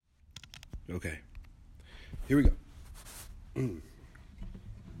Okay. Here we go.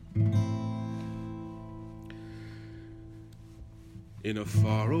 In a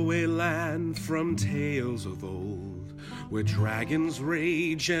faraway land from tales of old, where dragons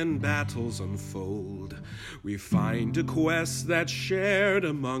rage and battles unfold, we find a quest that's shared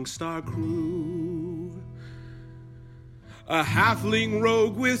amongst our crew. A halfling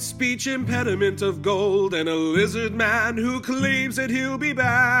rogue with speech impediment of gold, and a lizard man who claims that he'll be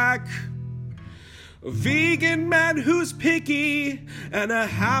back. A vegan man who's picky, and a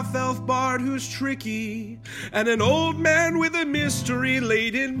half-elf bard who's tricky, and an old man with a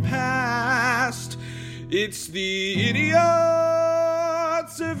mystery-laden past. It's the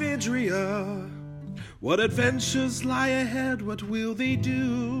Idiots of Idria. What adventures lie ahead? What will they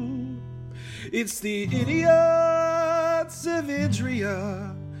do? It's the Idiots of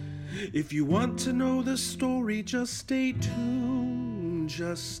Idria. If you want to know the story, just stay tuned.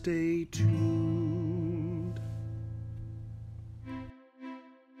 Just stay tuned.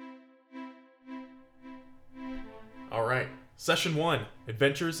 All right. Session 1.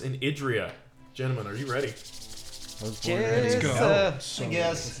 Adventures in Idria. Gentlemen, are you ready? Let's go. I guess.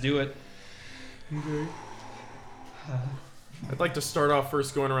 Let's do it. Okay. I'd like to start off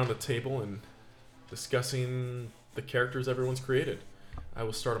first going around the table and discussing the characters everyone's created. I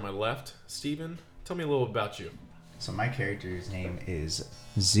will start on my left. Steven, tell me a little about you. So my character's name is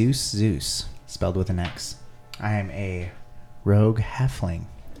Xoos, spelled with an X. I am a rogue halfling.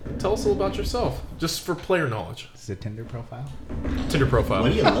 Tell us a little about yourself, just for player knowledge. This is a Tinder profile. Tinder profile.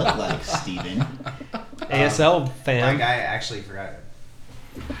 What do you look like, Steven? ASL fan. My guy actually forgot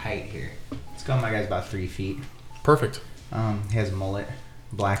height here. Let's go. My guy's about 3 feet. Perfect. He has a mullet,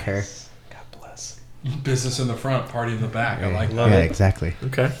 black hair. God bless. Business in the front, party in the back. I like Yeah, that. exactly.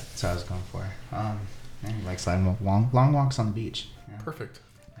 Okay. That's what I was going for. He likes long walks on the beach. Yeah. Perfect.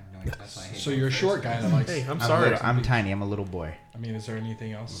 I have no idea. That's why I hate So it. you're a short guy that likes. Hey, I'm I'm sorry. I'm tiny. I'm a little boy. I mean, is there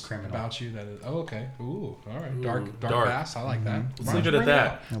anything else I'm a criminal. about you that is? Oh, okay. Ooh, all right. Ooh, Dark dark. bass. I like that. Let's leave it at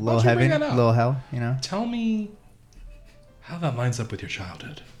that. A Why little don't you bring heaven, that a up? little hell, you know? Tell me how that lines up with your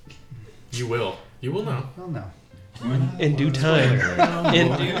childhood. You will. You will know. Oh, no. In due time.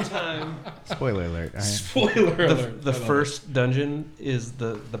 In due time. Spoiler alert. All right. Spoiler alert. The first dungeon is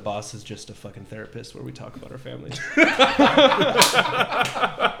the boss is just a fucking therapist where we talk about our families.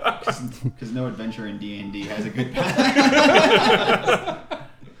 Because no adventure in D&D has a good path.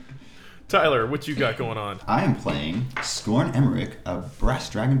 Tyler, what you got going on? I am playing Scorn Emmerich, a brass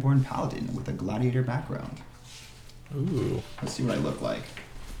dragonborn paladin with a gladiator background. Ooh. Let's see what I look like.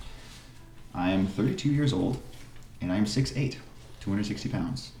 I am 32 years old, and I am 6'8", 260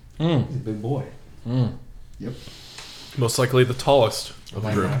 pounds. He's a big boy. Yep. Most likely the tallest I of the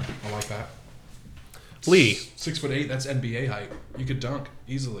like group. that. I like that. Lee. 6'8", that's NBA height. You could dunk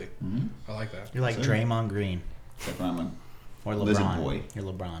easily. Mm-hmm. I like that. You're like Sir. Draymond Green. Except for I'm a Or LeBron. lizard boy. You're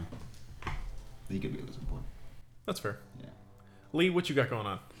LeBron. He could be a lizard boy. That's fair. Yeah. Lee, what you got going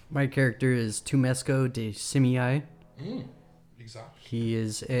on? My character is Tumesco de Simii. Exactly. He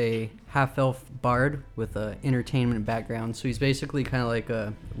is a half-elf bard with an entertainment background, so he's basically kind of like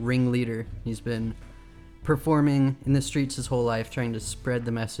a ringleader. He's been performing in the streets his whole life, trying to spread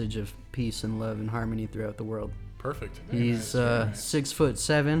the message of peace and love and harmony throughout the world. Perfect. He's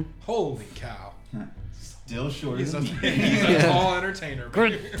 6'7". Holy cow. Still shorter He's a, than me. he's a tall entertainer.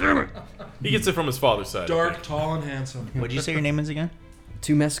 He gets it from his father's side. Dark, tall, and handsome. What'd you say your name is again?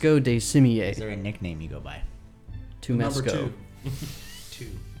 Tumesco de Simii. Is there a nickname you go by? Number Tumesco. 2.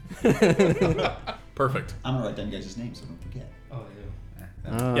 Perfect. I'm going to write down you guys' names so don't forget. Oh,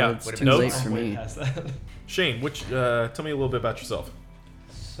 Oh, Yeah, it's wait a too minute. late Notes? for me. Past that. Shane, tell me a little bit about yourself.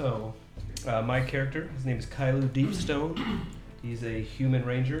 So, my character, his name is Kylo Deepstone. He's a human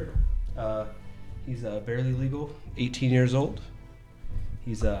ranger. He's barely legal, 18 years old.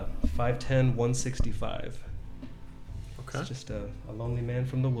 He's 5'10", 165. Okay. He's just a lonely man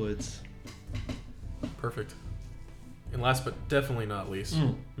from the woods. Perfect. And last but definitely not least,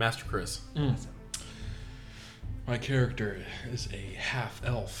 Master Chris. My character is a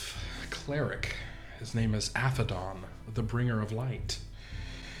half-elf cleric. His name is Afadon, the bringer of light.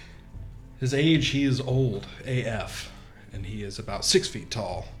 His age, he is old, AF, and he is about 6 feet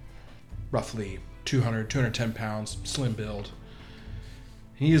tall, roughly 210 pounds, slim build.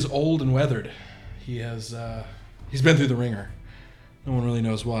 He is old and weathered. He's been through the ringer. No one really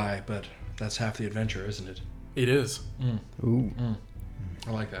knows why, but that's half the adventure, isn't it? It is. Ooh.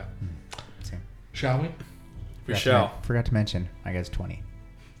 I like that. Same. Shall we? We shall. Forgot to mention, my guy's 20.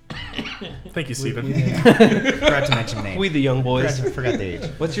 Thank you, Stephen. Forgot to mention name. We the young boys. Forgot the age.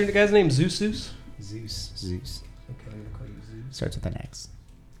 What's your guy's name? Xoos? Zeus. Okay, I'm gonna call you Xoos. Starts with an X.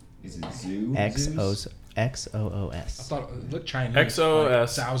 Is it Zoo? Xoos. I XOOS. thought it looked Chinese.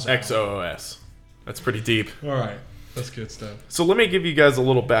 XOOS. Like Zhao Zhao. XOOS. That's pretty deep. All right. That's good stuff. So let me give you guys a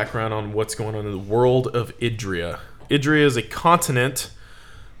little background on what's going on in the world of Idria. Idria is a continent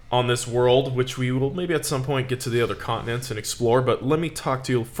on this world, which we will maybe at some point get to the other continents and explore, but let me talk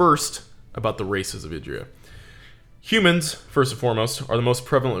to you first about the races of Idria. Humans, first and foremost, are the most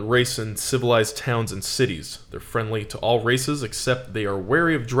prevalent race in civilized towns and cities. They're friendly to all races, except they are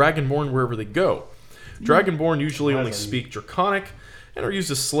wary of Dragonborn wherever they go. Dragonborn usually only speak Draconic and are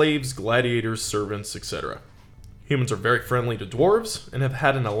used as slaves, gladiators, servants, etc. Humans are very friendly to dwarves and have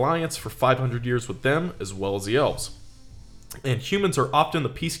had an alliance for 500 years with them, as well as the elves. And humans are often the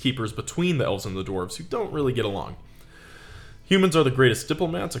peacekeepers between the elves and the dwarves, who don't really get along. Humans are the greatest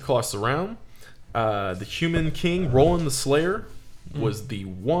diplomats across the realm. The human king, Roland the Slayer, was the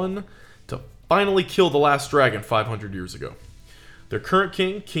one to finally kill the last dragon 500 years ago. Their current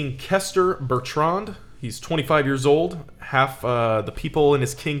king, King Kester Bertrand, he's 25 years old. Half the people in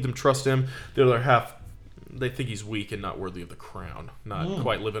his kingdom trust him. The other half, they think he's weak and not worthy of the crown. Not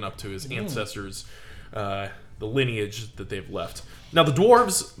quite living up to his ancestors' the lineage that they've left. Now, the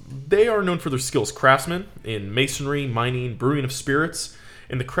dwarves, they are known for their skills craftsmen in masonry, mining, brewing of spirits,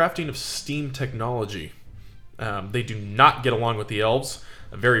 and the crafting of steam technology. They do not get along with the elves.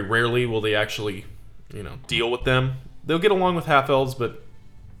 Very rarely will they actually, deal with them. They'll get along with half-elves, but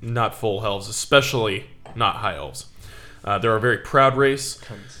not full elves, especially not high elves. They're a very proud race,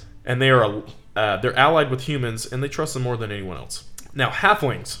 and they're allied with humans, and they trust them more than anyone else. Now,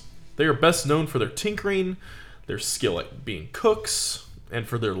 halflings, they are best known for their tinkering, their skill at being cooks, and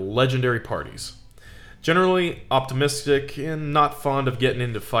for their legendary parties. Generally optimistic and not fond of getting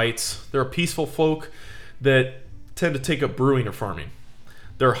into fights, they're a peaceful folk that tend to take up brewing or farming.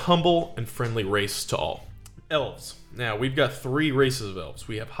 They're a humble and friendly race to all. Elves. Now, we've got 3 races of elves.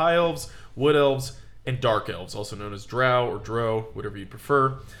 We have high elves, wood elves, and dark elves, also known as drow or dro, whatever you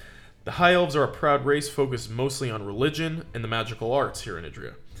prefer. The high elves are a proud race focused mostly on religion and the magical arts here in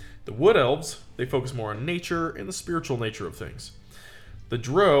Idria. The wood elves, they focus more on nature and the spiritual nature of things. The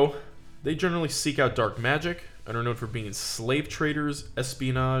dro, they generally seek out dark magic and are known for being slave traders,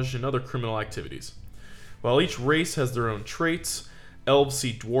 espionage, and other criminal activities. While each race has their own traits, elves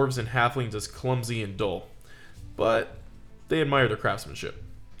see dwarves and halflings as clumsy and dull, but they admire their craftsmanship.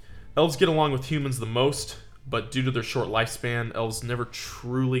 Elves get along with humans the most, but due to their short lifespan, elves never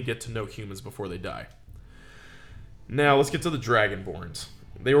truly get to know humans before they die. Now, let's get to the Dragonborns.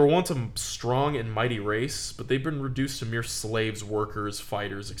 They were once a strong and mighty race, but they've been reduced to mere slaves, workers,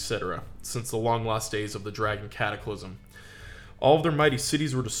 fighters, etc. since the long-lost days of the Dragon Cataclysm. All of their mighty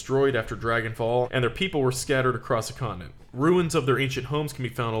cities were destroyed after Dragonfall, and their people were scattered across the continent. Ruins of their ancient homes can be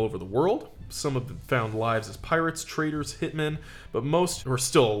found all over the world. Some have found lives as pirates, traders, hitmen, but most who are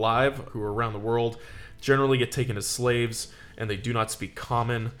still alive, who are around the world, generally get taken as slaves, and they do not speak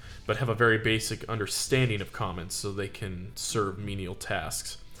Common, but have a very basic understanding of Common, so they can serve menial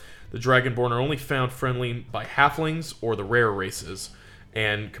tasks. The Dragonborn are only found friendly by halflings or the rare races,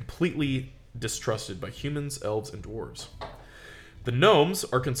 and completely distrusted by humans, elves, and dwarves. The gnomes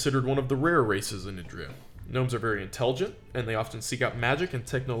are considered one of the rare races in Idria. Gnomes are very intelligent, and they often seek out magic and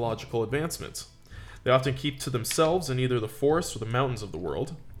technological advancements. They often keep to themselves in either the forests or the mountains of the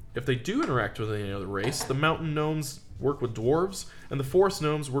world. If they do interact with any other race, the mountain gnomes work with dwarves, and the forest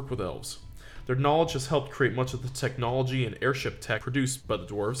gnomes work with elves. Their knowledge has helped create much of the technology and airship tech produced by the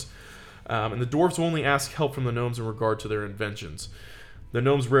dwarves, and the dwarves will only ask help from the gnomes in regard to their inventions. The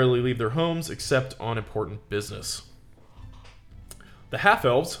gnomes rarely leave their homes except on important business. The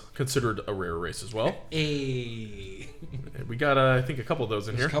half-elves, considered a rare race as well. Hey. We got, I think, a couple of those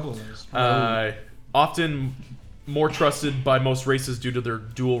in There's here. a couple of those. Often more trusted by most races due to their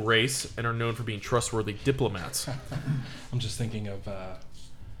dual race and are known for being trustworthy diplomats. I'm just thinking of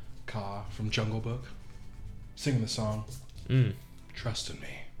Ka from Jungle Book singing the song Trust in Me.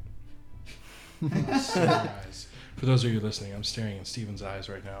 Eyes. For those of you listening, I'm staring in Steven's eyes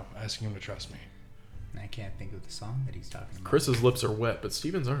right now, asking him to trust me. I can't think of the song that he's talking about. Chris's lips are wet, but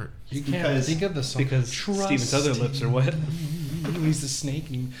Steven's aren't. You can't think of the song Because Steven's other lips are wet. He's the snake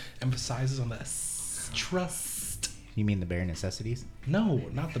and he emphasizes on the trust. You mean the bare necessities? No,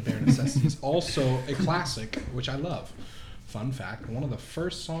 not the bare necessities. Also a classic, which I love. Fun fact, one of the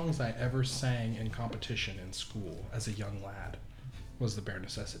first songs I ever sang in competition in school as a young lad was the bare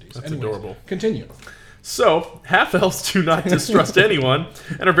necessities. That's Anyways, adorable. Continue. So, half-elves do not distrust anyone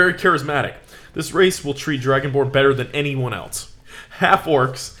and are very charismatic. This race will treat Dragonborn better than anyone else.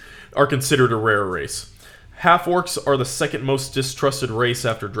 Half-orcs are considered a rare race. Half-orcs are the second most distrusted race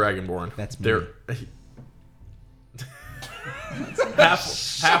after Dragonborn. That's me. They're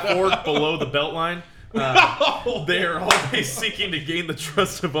half orc below the belt line. They are always seeking to gain the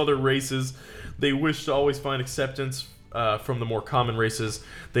trust of other races. They wish to always find acceptance from the more common races.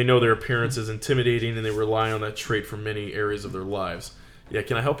 They know their appearance is intimidating, and they rely on that trait for many areas of their lives. Yeah,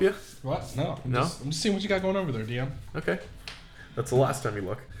 can I help you? What? No. I'm No? just seeing what you got going over there, DM. Okay. That's the last time you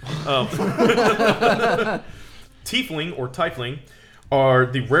look. Tiefling, or Tiefling, are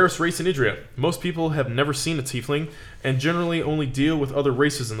the rarest race in Idria. Most people have never seen a Tiefling, and generally only deal with other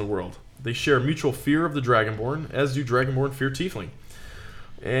races in the world. They share a mutual fear of the Dragonborn, as do Dragonborn fear Tiefling.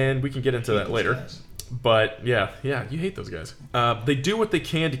 And we can get into that later. But yeah, you hate those guys. They do what they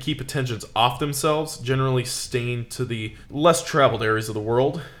can to keep attentions off themselves, generally staying to the less traveled areas of the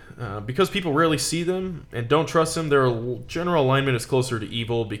world. Because people rarely see them and don't trust them, their general alignment is closer to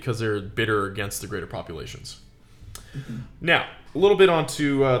evil because they're bitter against the greater populations. Now, a little bit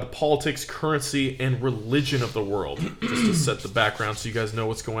onto the politics, currency, and religion of the world, just to set the background so you guys know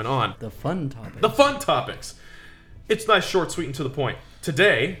what's going on. The fun topic. The fun topics. It's nice, short, sweet, and to the point.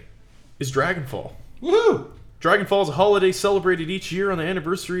 Today is Dragonfall. Woohoo! Dragonfall is a holiday celebrated each year on the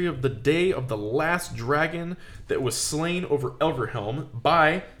anniversary of the day of the last dragon that was slain over Everhelm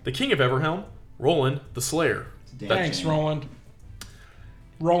by the King of Everhelm, Roland the Slayer. Thanks, Roland.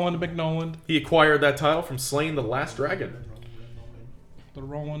 Roland McNoland. He acquired that title from slaying the last dragon. The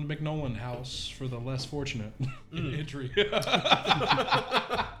Roland McNoland house for the less fortunate in Idria.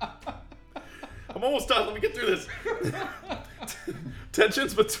 I'm almost done. Let me get through this.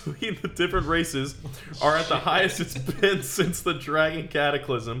 Tensions between the different races are at the highest it's been since the Dragon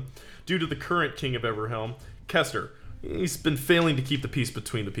Cataclysm due to the current King of Everhelm, Kester. He's been failing to keep the peace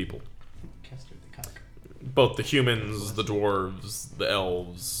between the people. Kester the cock. Both the humans, the dwarves, the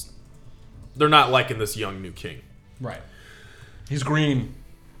elves. They're not liking this young new king. Right. He's green.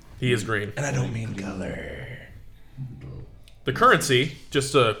 He is green. And I don't mean color. The currency,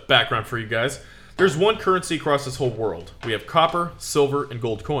 just a background for you guys, there's one currency across this whole world. We have copper, silver, and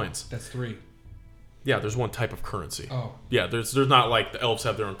gold coins. That's 3. Yeah, there's one type of currency. Oh. Yeah, there's not like the elves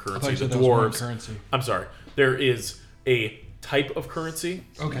have their own currency. I thought you The said that was one dwarves. currency. I'm sorry. There is a type of currency,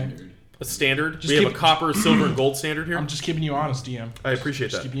 Okay. a standard. Just We have keep- a copper, silver, and gold standard here. I'm just keeping you honest, DM. I appreciate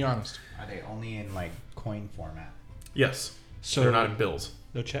Just that. keeping you honest. Are they only in like coin format? Yes. So They're not in bills.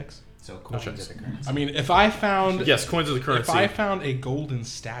 No checks? So coins checks. are the currency. I mean, if I found Yes, coins are the if currency. I found a golden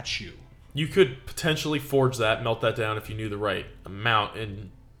statue, You could potentially forge that, melt that down if you knew the right amount, and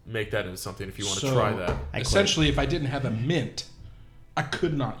make that into something if you want to So- try that. essentially, if I didn't have a mint, I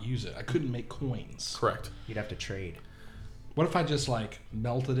could not use it. I couldn't make coins. Correct. You'd have to trade. What if I just like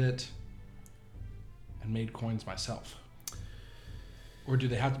melted it and made coins myself? Or do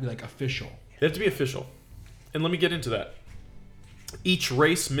they have to be like official? They have to be official. And let me get into that. Each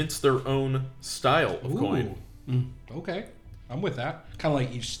race mints their own style of coin. Okay, I'm with that. Kind of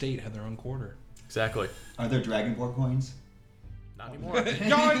like each state had their own quarter. Exactly. Are there Dragonborn coins? Not anymore.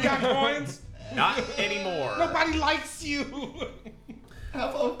 Y'all ain't got coins. Not anymore. Nobody likes you.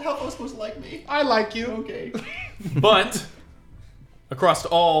 How am I supposed to like me? I like you. Okay. But across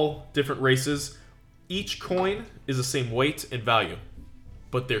all different races, each coin is the same weight and value,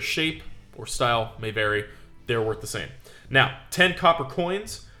 but their shape or style may vary. They're worth the same. Now, 10 copper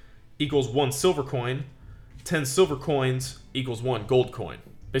coins equals 1 silver coin. 10 silver coins equals 1 gold coin.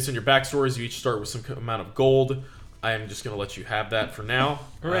 Based on your backstories, you each start with some amount of gold. I am just going to let you have that for now.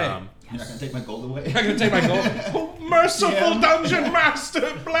 Hooray. You're not gonna take my gold away. I'm gonna take my gold. Oh, merciful dungeon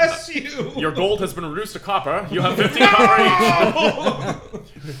master, bless you. Your gold has been reduced to copper. You have 15 copper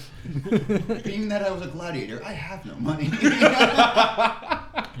each. Being that I was a gladiator, I have no money.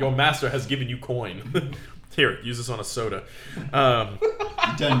 Your master has given you coin. Here, use this on a soda. You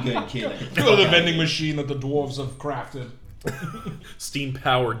done good, kid. Go to the vending machine that the dwarves have crafted.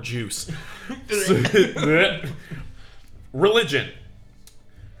 Steam-powered juice. Religion.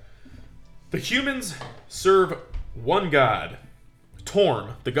 The humans serve one god,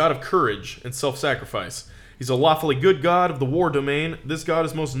 Torm, the god of courage and self-sacrifice. He's a lawfully good god of the war domain. This god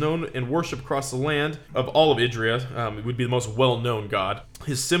is most known and worshipped across the land of all of Idria. It would be the most well-known god.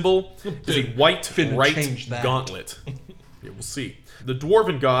 His symbol is a white Finna right change that. gauntlet. Yeah, we'll see. The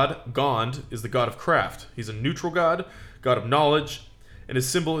dwarven god, Gond, is the god of craft. He's a neutral god of knowledge, and his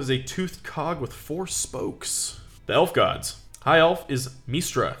symbol is a toothed cog with 4 spokes. The elf gods. High elf is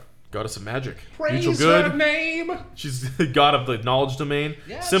Mistra, goddess of magic. Praise Neutral good. her name. She's the god of the knowledge domain.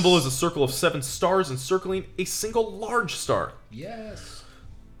 Yes. Symbol is a circle of 7 stars encircling a single large star. Yes.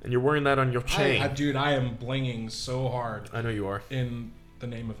 And you're wearing that on your chain. Dude, I am blinging so hard I know you are. in the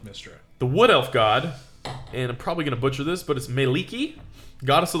name of Mistra. The wood elf god, and I'm probably going to butcher this, but it's Meliki,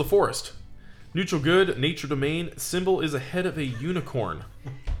 goddess of the forest. Neutral good, nature domain. Symbol is a head of a unicorn.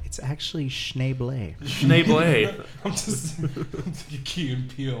 It's actually Schneeblay. Schneeblay. I'm thinking Key and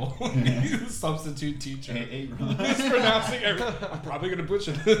Peele. Substitute teacher. Hey, Ron. Mispronouncing everything. I'm probably going to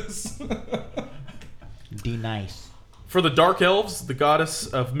butcher this. Be nice. For the Dark Elves, the goddess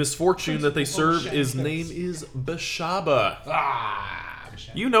of misfortune that they serve, his name is Bashaba.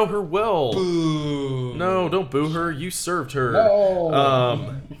 You know her well. Boo. No, don't boo her. You served her.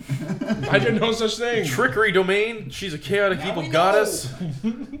 No. I didn't know such thing. Trickery domain. She's a chaotic evil goddess.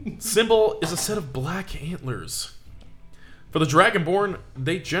 Symbol is a set of black antlers. For the Dragonborn,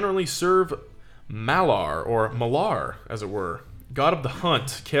 they generally serve Malar, or Malar, as it were. God of the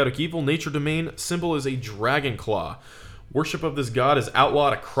hunt, chaotic evil, nature domain. Symbol is a dragon claw. Worship of this god is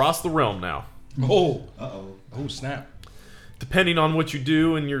outlawed across the realm now. Oh. Uh-oh. Oh, snap. Depending on what you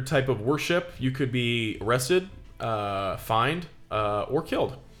do and your type of worship, you could be arrested, fined, or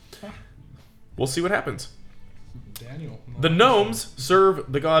killed. We'll see what happens. Daniel. The gnomes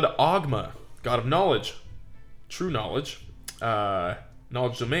serve the god Ogma, god of knowledge, true knowledge,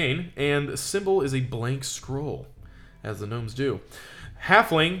 knowledge domain, and the symbol is a blank scroll, as the gnomes do.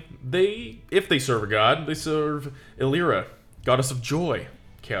 Halfling, if they serve a god, they serve Illyra, goddess of joy,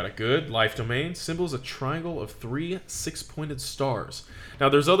 chaotic good, life domain. Symbol is a triangle of 3 6-pointed stars. Now,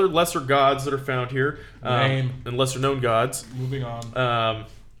 there's other lesser gods that are found here, and lesser known gods. Moving on.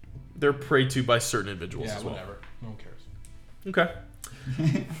 They're prayed to by certain individuals as well. Whatever. No one cares.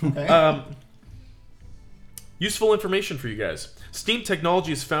 Okay. Useful information for you guys. Steam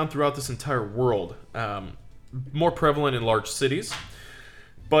technology is found throughout this entire world. More prevalent in large cities,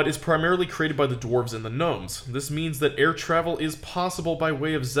 but is primarily created by the dwarves and the gnomes. This means that air travel is possible by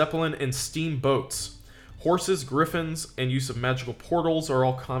way of zeppelin and steam boats. Horses, griffins, and use of magical portals are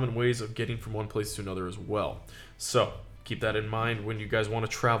all common ways of getting from one place to another as well. So, keep that in mind when you guys want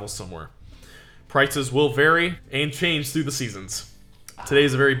to travel somewhere. Prices will vary and change through the seasons. Today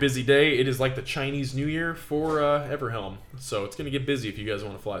is a very busy day. It is like the Chinese New Year for Everhelm. So it's going to get busy if you guys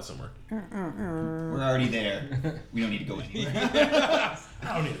want to fly somewhere. We're already there. We don't need to go anywhere. I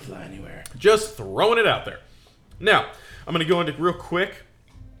don't need to fly anywhere. Just throwing it out there. Now, I'm going to go into real quick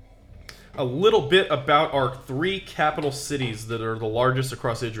a little bit about our 3 capital cities that are the largest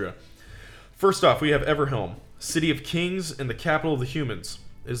across Idria. First off, we have Everhelm, city of kings and the capital of the humans.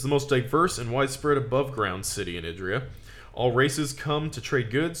 It is the most diverse and widespread above-ground city in Idria. All races come to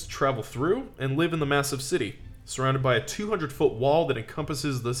trade goods, travel through, and live in the massive city, surrounded by a 200-foot wall that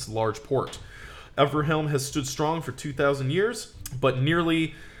encompasses this large port. Everhelm has stood strong for 2,000 years, but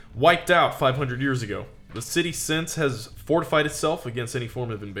nearly wiped out 500 years ago. The city since has fortified itself against any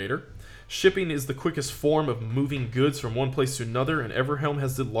form of invader. Shipping is the quickest form of moving goods from one place to another, and Everhelm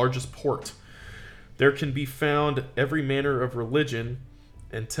has the largest port. There can be found every manner of religion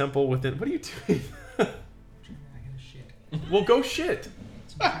and temple within... What are you doing? Well, go shit.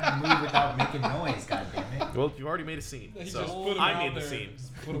 I'm trying to move without making noise, goddammit. Well, you've already made a scene. He So just put him I out made the there. scene.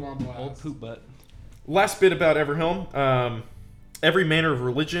 Just put him on blast. Old poop butt. Last bit about Everhelm. Every manner of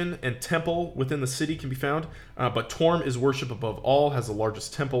religion and temple within the city can be found, but Torm is worship above all, has the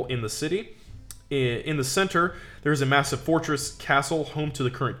largest temple in the city. In the center, there's a massive fortress castle home to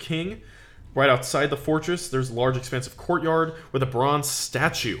the current king. Right outside the fortress, there's a large expansive courtyard with a bronze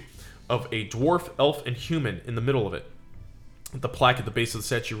statue of a dwarf, elf, and human in the middle of it. The plaque at the base of the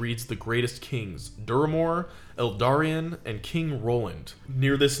statue reads, "The greatest kings, Duramor, Eldarion, and King Roland."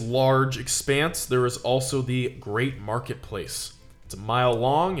 Near this large expanse, there is also the Great Marketplace. It's a mile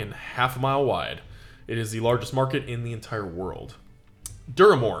long and half a mile wide. It is the largest market in the entire world.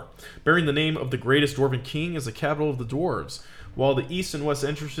 Duramor, bearing the name of the greatest dwarven king, is the capital of the dwarves. While the east and west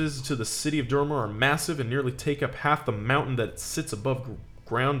entrances to the city of Duramor are massive and nearly take up half the mountain that sits above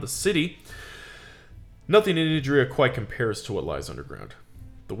ground the city, nothing in Idria quite compares to what lies underground.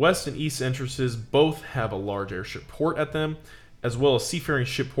 The west and east entrances both have a large airship port at them, as well as seafaring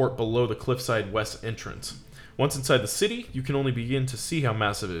ship port below the cliffside west entrance. Once inside the city, you can only begin to see how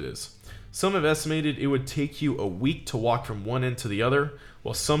massive it is. Some have estimated it would take you a week to walk from one end to the other,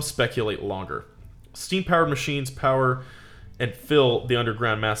 while some speculate longer. Steam-powered machines power and fill the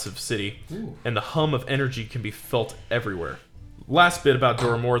underground massive city, and the hum of energy can be felt everywhere. Last bit about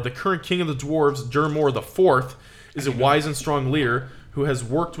Duramor. The current king of the dwarves, Duramor IV, is a wise and strong leader who has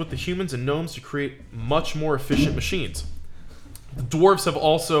worked with the humans and gnomes to create much more efficient machines. The dwarves have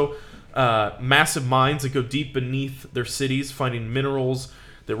also massive mines that go deep beneath their cities, finding minerals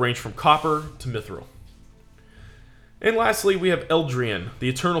that range from copper to mithril. And lastly, we have Eldrian, the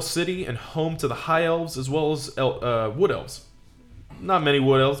eternal city and home to the high elves as well as wood elves. Not many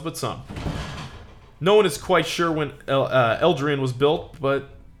wood elves, but some. No one is quite sure when Eldrian was built, but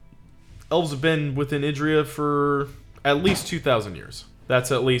elves have been within Idria for at least 2,000 years.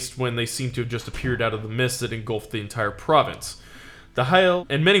 That's at least when they seem to have just appeared out of the mist that engulfed the entire province. The High Elves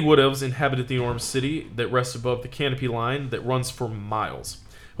and many Wood Elves inhabited the enormous city that rests above the canopy line that runs for miles.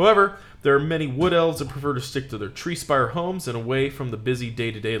 However, there are many Wood Elves that prefer to stick to their tree spire homes and away from the busy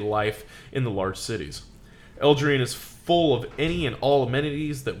day-to-day life in the large cities. Eldrian is full of any and all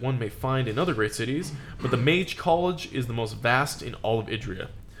amenities that one may find in other great cities, but the Mage College is the most vast in all of Idria.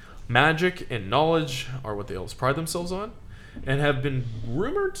 Magic and knowledge are what the elves pride themselves on, and have been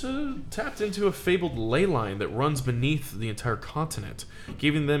rumored to tap into a fabled ley line that runs beneath the entire continent,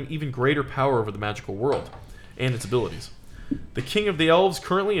 giving them even greater power over the magical world and its abilities. The king of the elves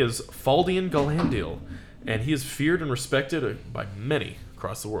currently is Faldian Galandil, and he is feared and respected by many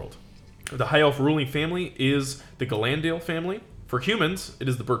across the world. The High Elf ruling family is the Galandil family. For humans, it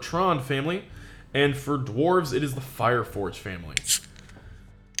is the Bertrand family, and for dwarves, it is the Fireforge family.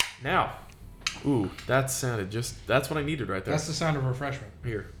 Now, ooh, that sounded that's what I needed right there. That's the sound of refreshment.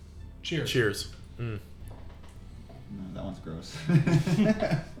 Here. Cheers. Cheers. No, that one's gross.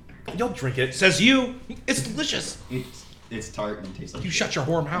 You'll drink it. Says you. It's delicious. It's tart and tastes like You shit. shut your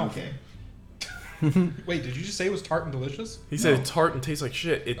whore mouth. Okay. Wait, did you just say it was tart and delicious? He said it's tart and tastes like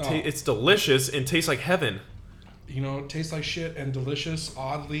shit. It's delicious and tastes like heaven. You know, tastes like shit and delicious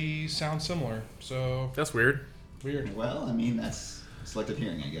oddly sound similar. So, That's weird. weird. Well, I mean, that's selective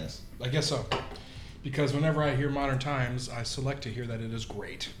hearing, I guess. I guess so. Because whenever I hear Modern Times, I select to hear that it is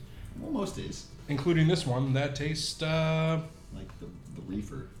great. Well, most is. Including this one that tastes Like the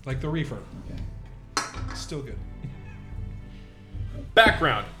reefer. like the reefer. Okay. Still good.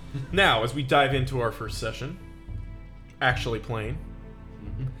 Background. Now, as we dive into our first session, actually playing,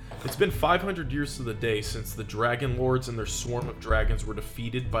 it's been 500 years to the day since the Dragon Lords and their swarm of dragons were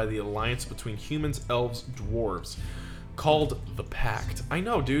defeated by the alliance between humans, elves, dwarves, called the Pact. I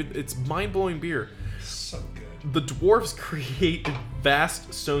know, dude, it's mind-blowing beer. So good. The dwarves create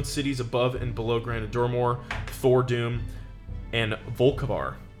vast stone cities above and below Grand Dormor, Thordoom, and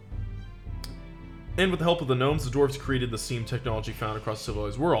Volcavar. And with the help of the gnomes, the dwarves created the steam technology found across the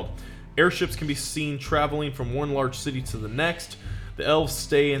civilized world. Airships can be seen traveling from one large city to the next. The elves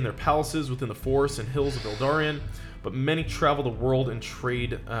stay in their palaces within the forests and hills of Eldarian, but many travel the world and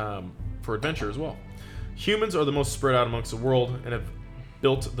trade for adventure as well. Humans are the most spread out amongst the world and have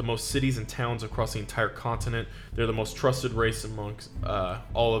built the most cities and towns across the entire continent. They're the most trusted race amongst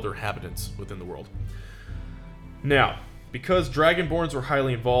all other inhabitants within the world. Now, because Dragonborns were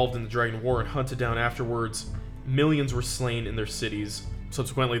highly involved in the Dragon War and hunted down afterwards, millions were slain in their cities.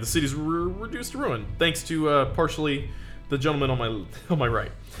 Subsequently, the cities were reduced to ruin, thanks to partially the gentleman on my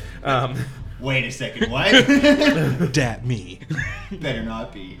right. Wait a second, what? Dat me. Better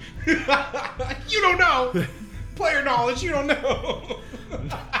not be. You don't know. Player knowledge, you don't know.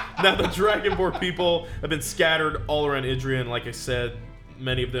 Now, the Dragonborn people have been scattered all around Idria, and like I said,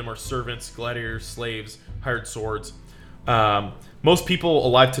 many of them are servants, gladiators, slaves, hired swords. Most people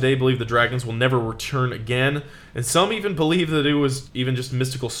alive today believe the dragons will never return again, and some even believe that it was even just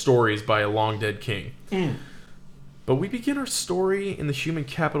mystical stories by a long-dead king. But we begin our story in the human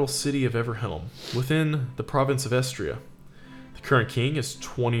capital city of Everhelm, within the province of Estria. The current king is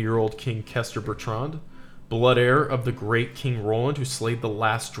 20-year-old King Kester Bertrand, blood heir of the great King Roland who slayed the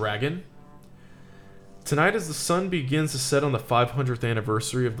last dragon. Tonight, as the sun begins to set on the 500th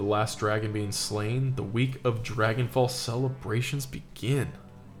anniversary of the last dragon being slain, the week of Dragonfall celebrations begin.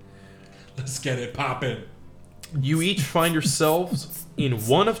 Let's get it poppin'. You each find yourselves in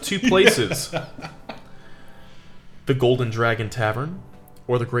one of two places. The Golden Dragon Tavern,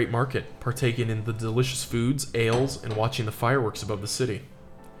 or the Great Market, partaking in the delicious foods, ales, and watching the fireworks above the city.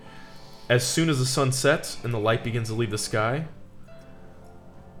 As soon as the sun sets and the light begins to leave the sky,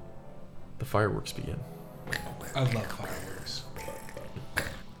 the fireworks begin. I love fireworks.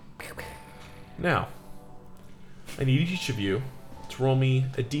 Now, I need each of you to roll me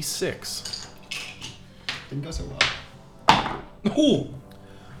a d6. Didn't go so well. Ooh,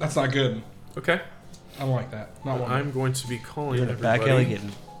 that's not good. Okay? I don't like that. Not one. I'm going to be calling You're in the everybody. back alley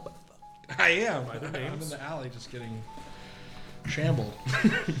getting. I am. By their I'm in names. the alley just getting shambled.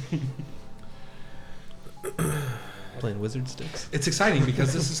 Playing wizard sticks. It's exciting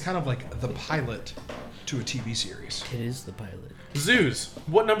because this is kind of like the pilot to a TV series. It is the pilot. Xoos,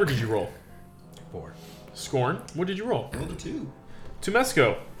 what number did you roll? 4. Scorn, what did you roll? I rolled a 2.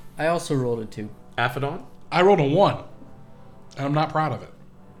 Tumesco, I also rolled a 2. Afadon, I rolled a 1, and I'm not proud of it.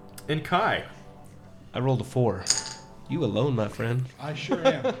 and Kai. I rolled a 4. You alone, my friend. I sure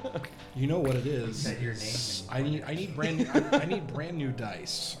am. You know what it is. Said your name. I need brand new, I need brand new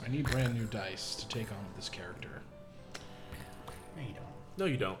dice. I need brand new dice to take on this character. No, you don't. No,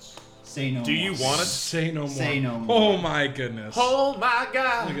 you don't. Say no Do more. you want it? Say no more. Say no more. Oh my goodness. Oh my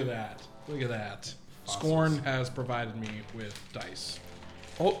god! Look at that. Look at that. Scorn has provided me with dice.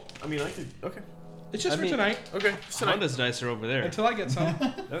 Oh, I mean, I could. Okay. It's just I for mean- tonight. Okay. Tonight. Honda's dice are over there. Until I get some.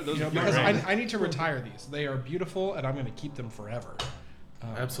 Those You know, are because great. I need to retire these. They are beautiful, and I'm going to keep them forever.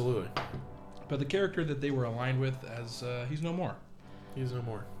 Absolutely. But the character that they were aligned with, as he's no more. He's no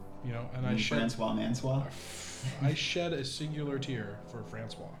more. You know, and I shed, Francois Mansois. I shed a singular tear for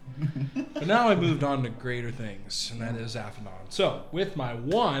Francois. But now I moved on to greater things, and that is Afadon. So, with my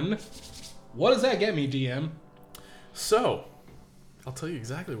 1, what does that get me, DM? So, I'll tell you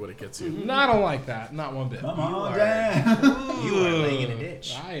exactly what it gets you. No, I don't like that. Not one bit. Come on, are- Dan. You are laying in a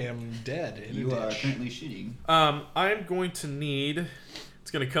ditch. I am dead in You a are ditch. currently shitting. I'm going to need. It's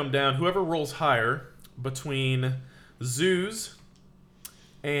going to come down. Whoever rolls higher between Xoos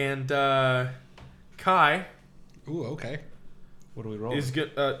and Kai Ooh, okay. What do we roll? is good.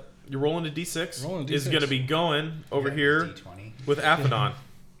 You're rolling a d6. Rolling a Is D6. going to be going over Yeah, here D20. with Afadon.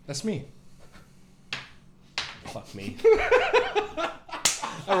 That's me. Fuck me.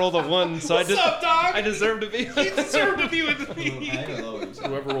 I rolled a 1, so I deserve to be. You deserve to be with High or low?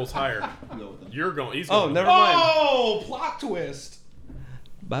 Whoever rolls higher, Go with them. you're going. He's Oh, going. never mind. Oh, plot twist.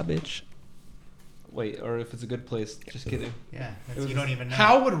 Bye, bitch. Wait, or if it's a good place. Just kidding. Yeah, It was- you don't even know.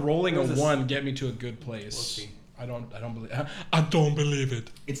 How would rolling a It was a 1 get me to a good place? We'll see. I don't believe. I don't believe it.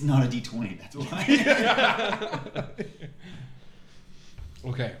 It's not a D20, that's why.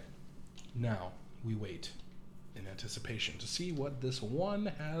 Okay. Now we wait in anticipation to see what this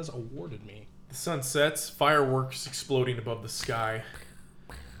 1 has awarded me. The sun sets, fireworks exploding above the sky.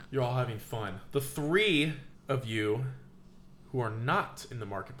 You're all having fun. The 3 of you who are not in the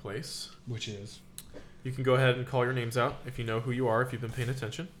marketplace, Which is you can go ahead and call your names out if you know who you are, if you've been paying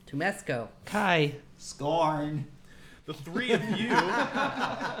attention. Tumesco. Kai. Scorn. The 3 of you,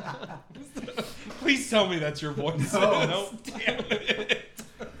 Please tell me that's your voice. No. Damn it.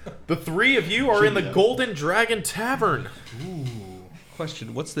 the 3 of you are in the Golden Dragon Tavern. Ooh.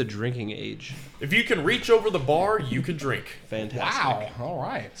 Question: what's the drinking age? If you can reach over the bar, you can drink. Fantastic. Wow. All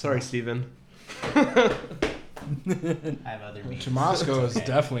right. Sorry, Steven. I have other means. Tumesco is Okay.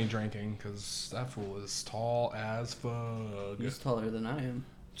 definitely drinking because that fool is tall as fuck. He's taller than I am.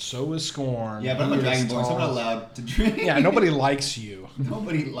 So is Scorn. Yeah, but I'm a He is dragonborn, so I'm tall not as- allowed to drink. Yeah, nobody likes you.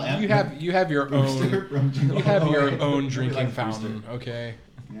 Nobody likes You have your Brewster own. from Jingle You have All the your Way. own Nobody drinking likes fountain. Brewster. Okay.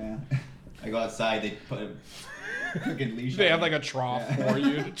 Yeah. I go outside, they put a freaking leash They on have me. like a trough Yeah. for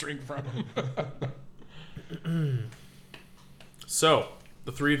you to drink from. So,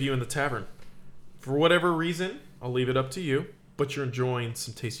 the 3 of you in the tavern. For whatever reason, I'll leave it up to you, but you're enjoying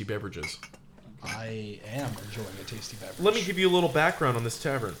some tasty beverages. I am enjoying a tasty beverage. Let me give you a little background on this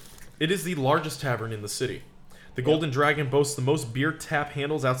tavern. It is the largest tavern in the city. The Golden Dragon boasts the most beer tap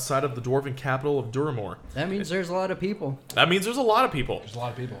handles outside of the dwarven capital of Duramore. That means there's a lot of people. That means there's a lot of people. There's a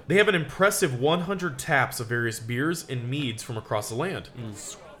lot of people. They have an impressive 100 taps of various beers and meads from across the land.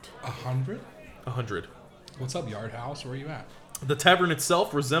 100? 100. What's up, Yard House? Where are you at? The tavern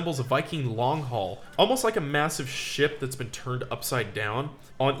itself resembles a Viking long haul, almost like a massive ship that's been turned upside down.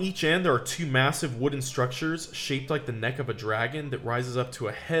 On each end, there are 2 massive wooden structures shaped like the neck of a dragon that rises up to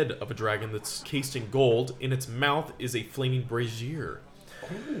a head of a dragon that's cased in gold. In its mouth is a flaming brazier.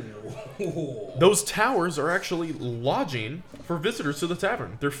 Those towers are actually lodging for visitors to the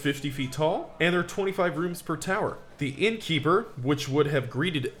tavern. They're 50 feet tall, and there are 25 rooms per tower. The innkeeper, which would have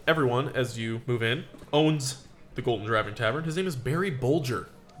greeted everyone as you move in, owns the Golden Dragon Tavern. His name is Barry Bolger.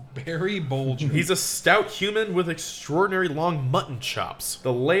 Barry Bolger. He's a stout human with extraordinary long mutton chops.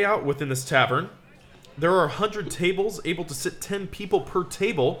 The layout within this tavern, there are 100 tables able to sit 10 people per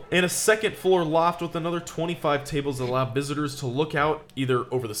table, and a second floor loft with another 25 tables that allow visitors to look out either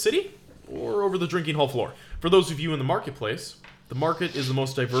over the city or over the drinking hall floor. For those of you in the marketplace, the market is the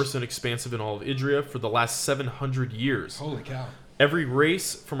most diverse and expansive in all of Idria for the last 700 years. Holy cow. Every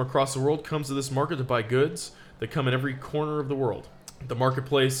race from across the world comes to this market to buy goods that come in every corner of the world. The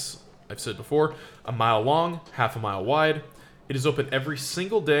marketplace, I've said before, a mile long, half a mile wide. It is open every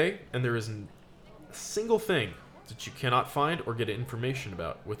single day, and there isn't a single thing that you cannot find or get information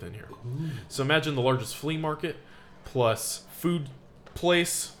about within here. So imagine the largest flea market plus food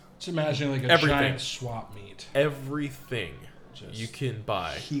place, Just imagine like a Everything. giant swap meet. everything Just you can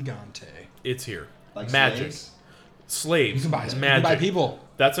buy. Gigante. It's here. Like Magic. slaves? Slaves. You can buy, Magic. people.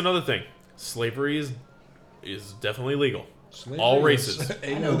 That's another thing. Slavery is definitely legal. Slavery All is races.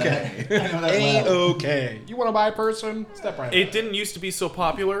 I know A-okay. that. I know that well. A-okay. You want to buy a person? Step right It up. didn't used to be so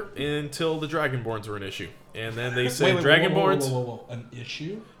popular until the Dragonborns were an issue, and then they Wait, said wait, Dragonborns. whoa. An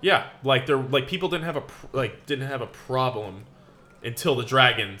issue? Yeah, like they're like people didn't have a problem until the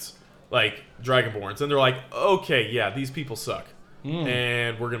dragons like Dragonborns, and they're like, okay, yeah, these people suck,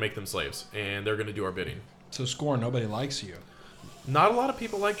 and we're gonna make them slaves, and they're gonna do our bidding. So Scorn, nobody likes you. Not a lot of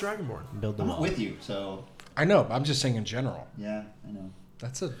people like Dragonborn. Build the I'm not wall. with you, so I know, but I'm just saying in general. yeah, I know.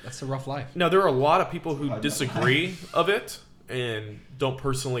 That's a rough life. Now, there are a lot of people who Hard disagree of it and don't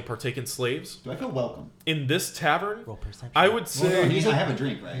personally partake in slaves. Do I feel welcome? In this tavern, Roll perception. I would say I have a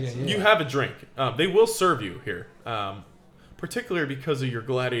drink, right? Yeah, So- yeah. you have a drink. They will serve you here. Particularly because of your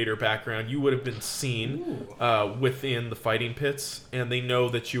gladiator background, you would have been seen within the fighting pits, and they know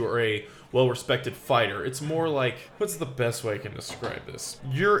that you are a well-respected fighter. It's more like, what's the best way I can describe this?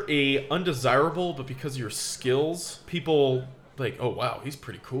 You're a undesirable, but because of your skills, people like, oh wow, he's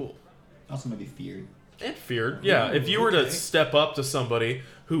pretty cool. Also maybe feared. And feared. Yeah, if you were to step up to somebody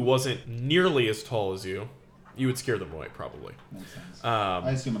who wasn't nearly as tall as you would scare them away, probably. Makes sense. I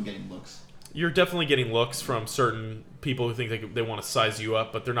assume I'm getting looks. You're definitely getting looks from certain people who think they want to size you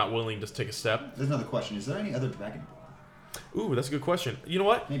up, but they're not willing to take a step. There's another question. Is there any other dragon? Ooh, that's a good question. You know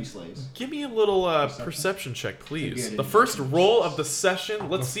what? Maybe slaves. Give me a little perception check, please. Good The first roll of the session.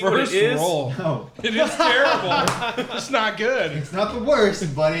 Let's see what it First is. roll. No, It is terrible. It's not good. it's not the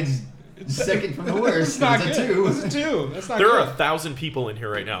worst, but it's second from the worst. It's not It's good. a 2. It's a 2. That's not There good. are 1,000 people in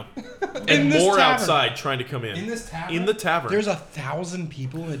here right now, In and this more tavern. outside trying to come in. In this tavern? In the tavern. There's 1,000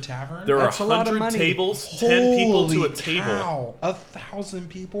 people in a tavern? There That's are a lot of 100 money. tables, 10 people to a Holy table. cow. 1,000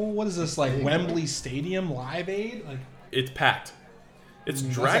 people? What is this, like Wembley Stadium Live Aid? Like, It's packed. It's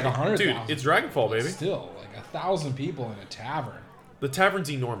that's Dragon. like 100,000. Dude, it's Dragonfall, baby. still, like 1,000 people in a tavern. The tavern's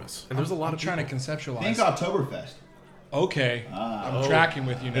enormous, and there's a lot I'm of trying people. to conceptualize. Think Oktoberfest. Okay, I'm tracking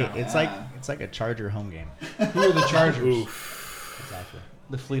with you now. It's like a Charger home game. Who are the Chargers? Oof. Exactly.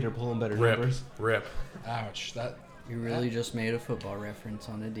 The Fleet are pulling better Rip. numbers. Rip. Ouch. You really just made a football reference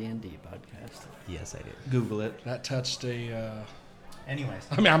on a D&D podcast. Yes, I did. Google it. That touched a. Anyways,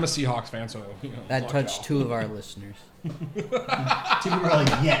 I mean, I'm a Seahawks fan, so That look touched out. 2 of our listeners. 2 people are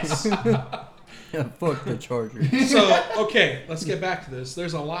like, yes. Fuck the Chargers. So okay, let's get back to this.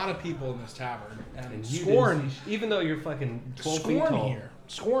 There's a lot of people in this tavern, and And you Scorn, even though you're fucking 12 feet Scorn tall. here,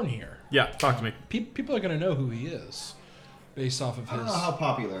 Scorn here. Yeah, talk to me. People are gonna know who he is, based off of I don't his. know how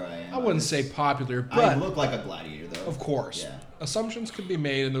popular I am. I wouldn't say popular, I but look like a gladiator, though. of course, Yeah. assumptions could be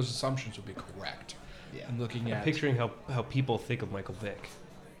made, and those assumptions would be correct. Yeah. I'm looking I'm at. picturing how people think of Michael Vick.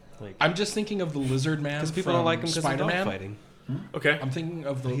 Like, I'm just thinking of the Lizard Man because people from don't like him because of Spider-Man. fighting. Okay. I'm thinking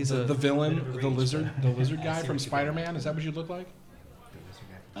of He's the a villain, bit of a the range lizard guy from Spider-Man. Is that what you look like?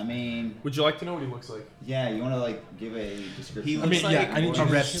 I mean, Would you like to know what he looks like? yeah, you want to, like, give a description? he I looks mean, like yeah, I need you a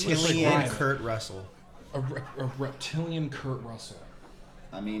to reptilian describe. Kurt Russell. A reptilian Kurt Russell.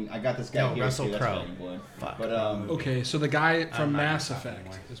 I mean, I got this guy No, here, Russell too. That's Crowe. Dragon Boy. Fuck. But, Okay, so the guy from not Mass gonna talk Effect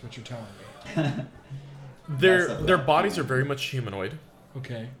anymore. is what you're telling me. Their That's a their black bodies man. are very much humanoid,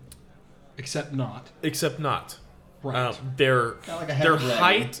 Okay, except not. except not. Right. Their Kinda like a their half dragon.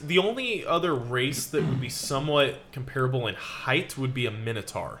 height. The only other race that would be somewhat comparable in height would be a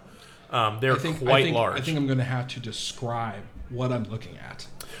Minotaur. They're quite large. I think I'm going to have to describe what I'm looking at.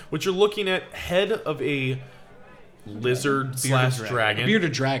 What you're looking at, head of a lizard slash dragon, A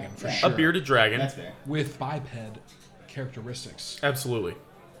bearded dragon, for Yeah. sure. a bearded dragon. that's fair. with biped characteristics. Absolutely.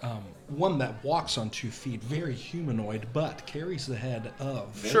 One that walks on 2 feet, very humanoid, but carries the head of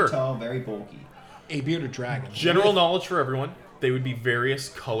Very Sure. tall, very bulky. a bearded dragon. General With- knowledge for everyone. They would be various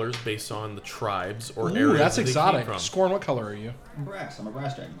colors based on the tribes or Ooh, areas that's that they exotic. came from. Scorn, what color are you? Brass. I'm a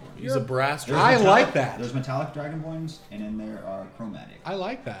brass dragon boy. He's a brass There's dragon. I metallic- like that. There's metallic dragonborns, and then there are chromatic. I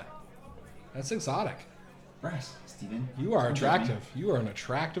like that. That's exotic. Brass, Steven. You are Don't judge me. attractive. You are an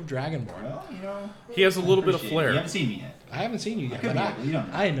attractive dragonborn. Well, you know. He has a little bit of appreciate it. flair. You haven't seen me yet. I haven't seen you yet, could but be, you don't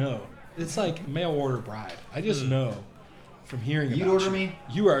know. I know. It's like mail order bride. I just know from hearing You'd about order you. me?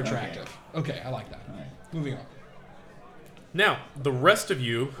 You are attractive. Okay, I like that. All right. Moving on. Now, the rest of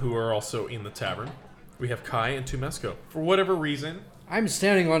you who are also in the tavern, we have Kai and Tumesco. For whatever reason, I'm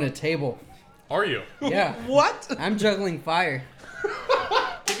standing on a table. are you? Yeah. What? I'm juggling fire.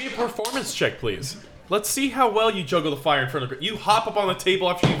 Give me a performance check, please. Let's see how well you juggle the fire in front of you. Hop up on the table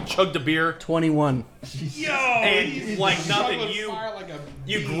after you've chugged a beer, 21. and like nothing,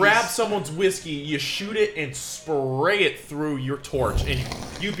 you grab someone's whiskey, you shoot it, and spray it through your torch, and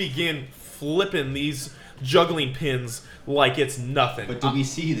you begin flipping these juggling pins like it's nothing. But do we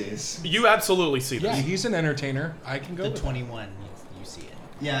see this? You absolutely see Yeah, this. he's an entertainer. I can go The with 21, you see it.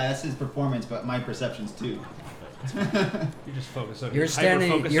 Yeah, that's his performance, but my perceptions too. You just focus on You're standing.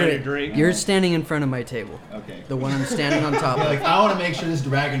 hyper-focus on your drink. You're standing in front of my table. Okay. The one I'm standing on top Yeah, of. like, I want to make sure this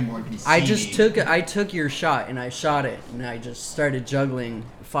dragonborn can see I took your shot and I shot it and I just started juggling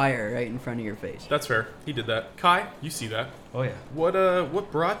fire right in front of your face. That's fair. He did that. Kai, you see that. Oh yeah.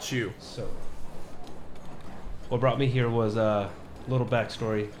 What brought you? So, what brought me here was a little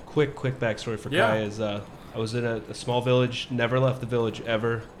backstory. Quick backstory for Yeah. Kai is I was in a small village, never left the village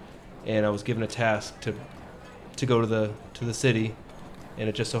ever, and I was given a task to go to the city, and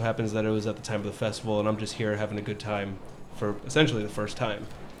it just so happens that it was at the time of the festival, and I'm just here having a good time for essentially the first time.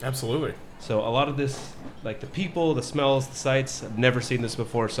 Absolutely. So a lot of this, like the people, the smells, the sights, I've never seen this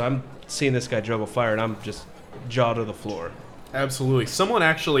before. So I'm seeing this guy juggle fire, and I'm just jaw to the floor. Absolutely. Someone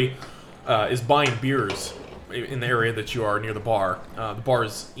actually is buying beers in the area that you are near the bar. The bar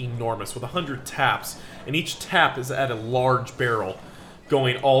is enormous with 100 taps, and each tap is at a large barrel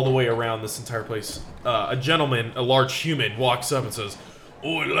going all the way around this entire place. A gentleman, a large human, walks up and says,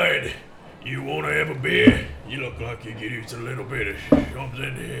 "Oi, lad, you want to have a beer? You look like you could use a little bit of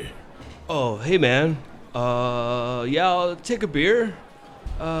something here." Oh, hey man. Yeah, I'll take a beer.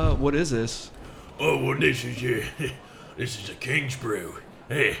 What is this? "Oh, well, this is a King's Brew.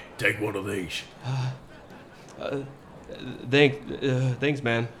 Hey, take one of these." Thanks,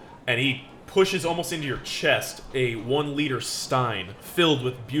 man. And he pushes almost into your chest a 1-liter stein filled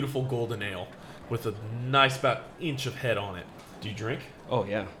with beautiful golden ale with a nice about inch of head on it. Do you drink? Oh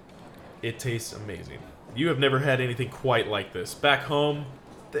yeah. It tastes amazing. You have never had anything quite like this. Back home,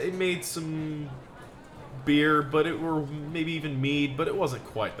 they made some beer, but or maybe even mead, but it wasn't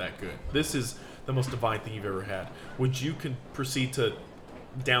quite that good. This is the most divine thing you've ever had. Would you proceed to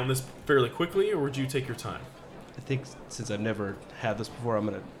down this fairly quickly, or would you take your time? I think since I've never had this before, I'm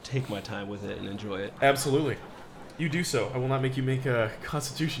gonna take my time with it and enjoy it. Absolutely. You do so. I will not make you make a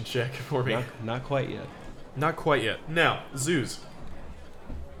constitution check for me. Not quite yet. Not quite yet. Now, Xoos.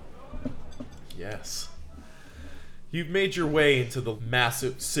 Yes. You've made your way into the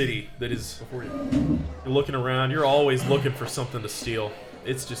massive city that is before you. You're looking around. You're always looking for something to steal.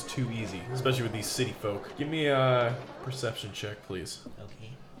 It's just too easy, especially with these city folk. Give me a perception check, please.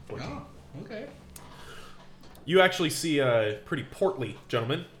 Okay. 14. Oh, okay. You actually see a pretty portly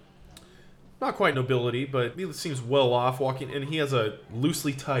gentleman. Not quite nobility, but he seems well off walking, and he has a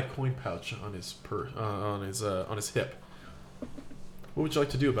loosely tied coin pouch on his on his hip. What would you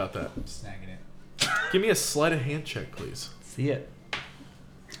like to do about that? Snagging it. Give me a sleight of hand check, please. See it.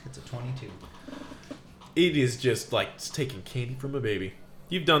 It's a 22. It is just like taking candy from a baby.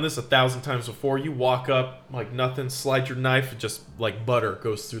 You've done this 1,000 times before. You walk up like nothing, slide your knife, and just like butter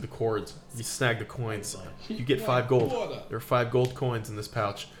goes through the cords. You snag the coins. You get 5 gold. There are 5 gold coins in this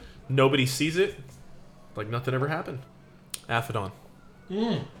pouch. Nobody sees it. Like nothing ever happened. Afadon.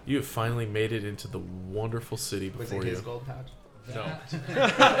 You have finally made it into the wonderful city before Was it you. his gold pouch? No.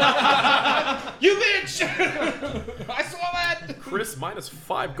 You bitch! I saw that! Chris, minus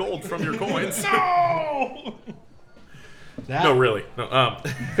 5 gold from your coins. No! No, really. No.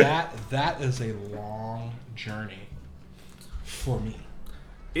 That is a long journey for me.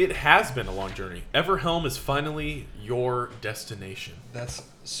 It has been a long journey. Everhelm is finally your destination. That's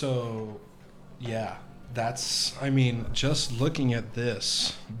so. Yeah, that's. I mean, just looking at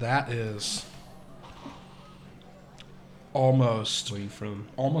this, that is almost. Where are you from?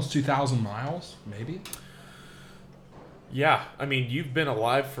 Almost 2,000 miles, maybe. Yeah, I mean, you've been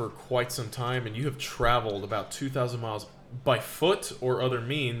alive for quite some time, and you have traveled about 2,000 miles by foot or other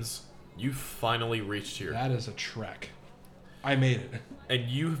means. You finally reached here. That is a trek. I made it. And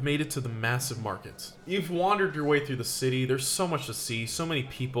you've made it to the massive markets. You've wandered your way through the city. There's so much to see, so many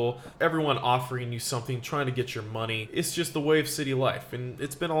people, everyone offering you something, trying to get your money. It's just the way of city life. And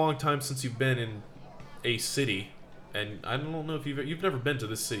it's been a long time since you've been in a city. And I don't know if you've never been to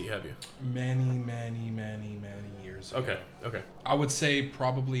this city, have you? Many years ago. Okay. I would say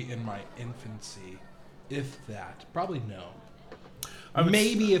probably in my infancy, if that. Probably no.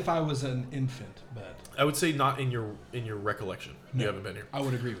 Maybe if I was an infant, but I would say not in your recollection. no, You haven't been here. I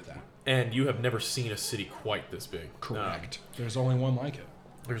would agree with that. And you have never seen a city quite this big. Correct. There's only one like it.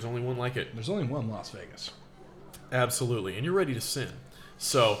 There's only one like it. There's only one Las Vegas. Absolutely. And you're ready to sin.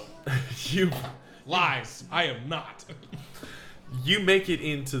 So, Lies. I am not. you make it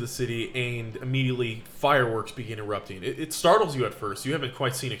into the city and immediately fireworks begin erupting. It startles you at first. You haven't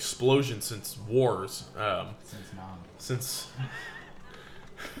quite seen explosions since wars. Since mom. Since...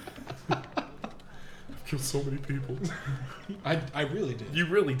 I've killed so many people. I really did. You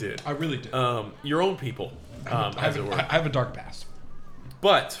really did. I really did. Your own people, as it were. I have a dark past.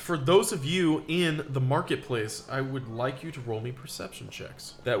 But for those of you in the marketplace, I would like you to roll me perception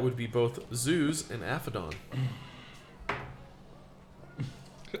checks. That would be both Xoos and Afadon.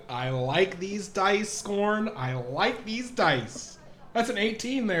 I like these dice, Scorn. I like these dice. That's an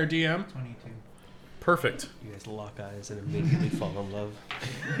 18 there, DM. 22. Perfect. You guys lock eyes and immediately fall in love.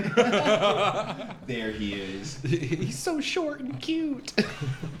 There he is. He's so short and cute.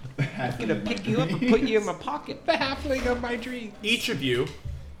 I'm I'm gonna pick you up and put you in my pocket. The halfling of my dreams. Each of you,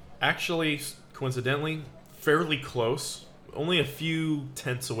 actually, coincidentally, fairly close. Only a few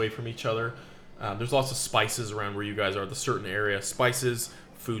tenths away from each other. There's lots of spices around where you guys are, the certain area. Spices,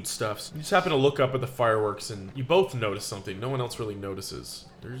 foodstuffs. You just happen to look up at the fireworks and you both notice something. No one else really notices.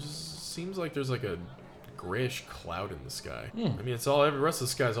 Seems like there's like a grayish cloud in the sky. I mean, the rest of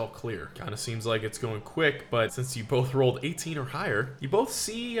the sky is all clear. Kind of seems like it's going quick, but since you both rolled 18 or higher, you both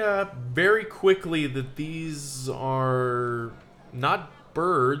see very quickly that these are not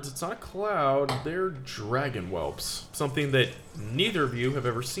birds. It's not a cloud. They're dragon whelps. Something that neither of you have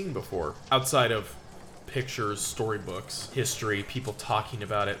ever seen before. Outside of pictures, storybooks, history, people talking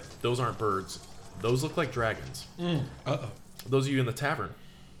about it. Those aren't birds. Those look like dragons. Those of you in the tavern.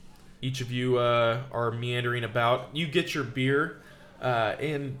 Each of you are meandering about. You get your beer,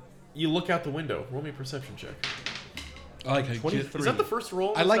 and you look out the window. Roll me a perception check. I like how you 23. Is that the first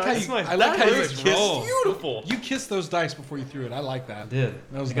roll? I like how you. I like how you roll. Beautiful. You kissed those dice before you threw it. I like that. I did.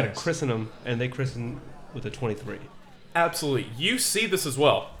 That was I gotta nice. christen them, and they christen with a 23. Absolutely. You see this as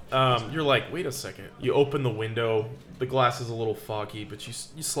well. You're like, wait a second. You open the window. The glass is a little foggy, but you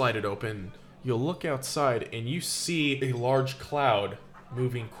slide it open. You look outside, and you see a large cloud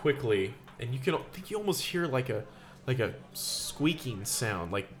moving quickly, and you almost hear like a squeaking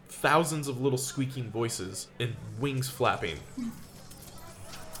sound, like thousands of little squeaking voices and wings flapping.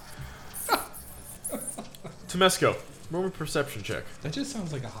 Tumesco, roll a perception check. That just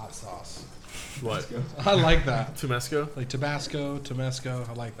sounds like a hot sauce. What? I like that. Tumesco? Like Tabasco, Tumesco.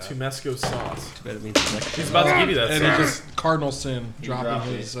 I like that. Tumesco sauce. Too bad it means He's about to give you that And sauce. he just cardinal sin, He dropping dropped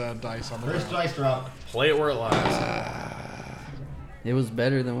his dice on the First ground. dice drop. Play it where it lies. It was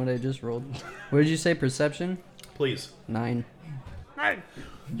better than what I just rolled. What did you say? Perception? Please. 9.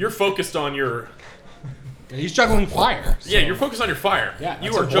 You're focused on your... Yeah, he's juggling fire. So Yeah, you're focused on your fire. Yeah, you that's are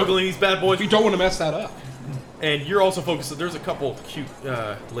important. juggling these bad boys. you don't want to mess that up. And you're also focused. There's a couple cute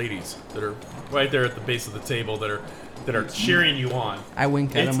ladies that are right there at the base of the table that are cheering you on. I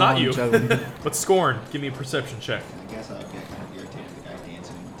wink at It's him not while you. I'm juggling. But Scorn, give me a perception check. I guess I'll get kind of irritated with the guy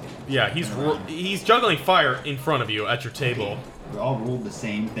dancing on the table. Yeah, he's juggling fire in front of you at your table. We all rolled the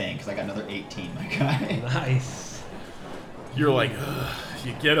same thing because I got another 18, my guy. Nice. You're like, ugh.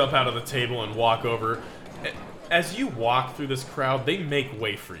 You get up out of the table and walk over. As you walk through this crowd, they make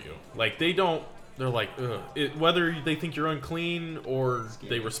way for you. Like, they're like, ugh. Whether they think you're unclean or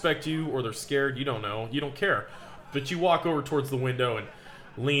they respect you or they're scared, you don't know. You don't care. But you walk over towards the window and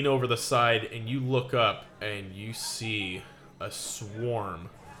lean over the side and you look up and you see a swarm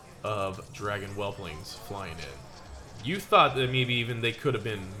of dragon whelplings flying in. You thought that maybe even they could have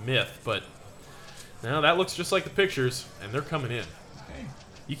been myth, but no, that looks just like the pictures, and they're coming in.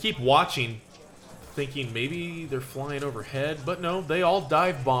 You keep watching, thinking maybe they're flying overhead, but no, they all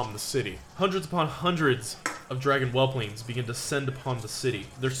dive bomb the city. Hundreds upon hundreds of dragon whelplings begin to descend upon the city.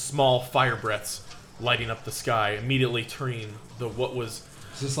 Their small fire breaths lighting up the sky, immediately turning what was...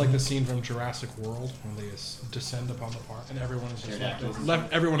 Is this like the scene from Jurassic World when they descend upon the park and everyone is just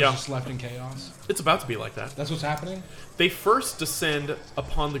everyone is Yeah. just left in chaos? It's about to be like that. That's what's happening? They first descend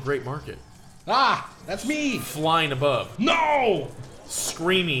upon the great market, Ah, that's me. flying above, No!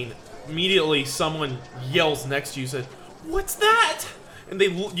 screaming. Immediately, someone yells next to you, says, "What's that?" And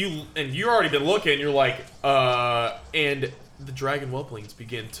you already been looking. You're like, and the dragon whelplings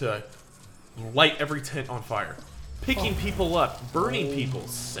begin to light every tent on fire, picking people up, burning people,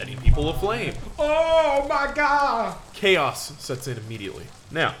 setting people aflame. Oh my god! Chaos sets in immediately.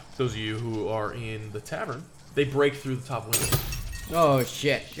 Now, those of you who are in the tavern, they break through the top window. Oh,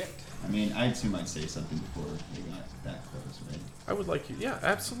 shit. I mean, I assume I'd say something before they got that close, right? I would like you. Yeah,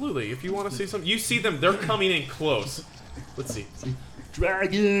 absolutely. If you want to say something, you see them. They're coming in close. Let's see.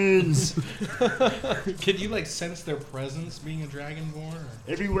 Dragons! Can you like sense their presence being a dragonborn? Or?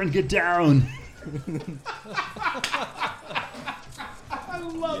 Everyone get down! I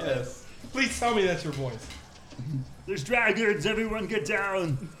love it. Please tell me that's your voice. There's dragons! Everyone get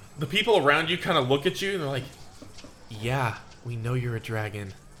down! The people around you kind of look at you and they're like, "Yeah, we know you're a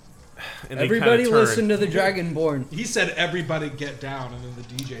dragon." And they Everybody kinda turn. listen to the Dragonborn. He said everybody get down and then the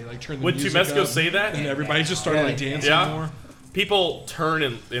DJ like turned the Would music Tumesco up, say that? And everybody just started like dancing Yeah. more. People turn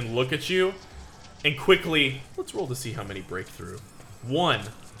and look at you, and quickly, let's roll to see how many break through. 1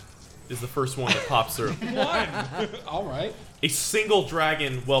 is the first one that pops through. All right. A single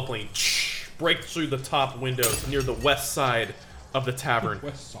dragon whelpling breaks through the top windows near the west side of the tavern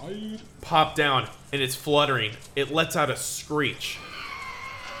West Side. pop down, and it's fluttering. It lets out a screech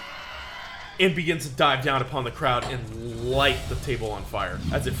and begins to dive down upon the crowd and light the table on fire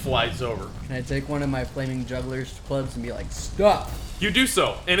as it flies over. Can I take one of my flaming juggler's clubs and be like, stop? You do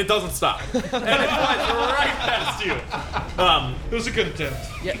so, and it doesn't stop. And it flies right past you. It was a good attempt.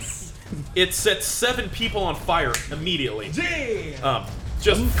 Yes. It sets 7 people on fire immediately. Damn.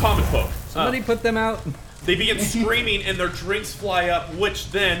 Just common folk. Somebody put them out. They begin screaming, and their drinks fly up,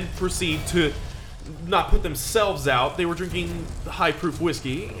 which then proceed to not put themselves out. They were drinking high-proof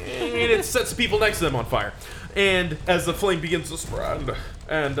whiskey, and it sets people next to them on fire. And as the flame begins to spread,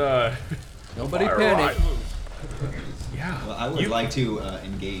 and Nobody fire panic. rises. Yeah. Well, I would like to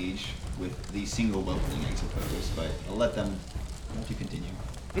engage with the single opening, I suppose, but I'll let you continue.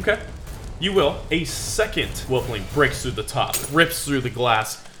 Okay. You will. A second Wolfling breaks through the top, rips through the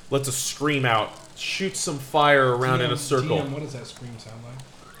glass, lets a scream out, shoots some fire around in a circle. DM, what does that scream sound like?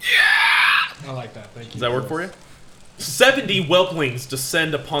 Yeah! I like that, thank you. Does that work for you? 70 Whelplings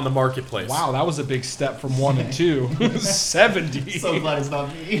descend upon the marketplace. Wow, that was a big step from 1 and 2. 70. So glad it's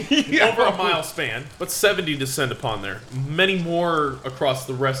not me. Over a mile span, but 70 descend upon there. Many more across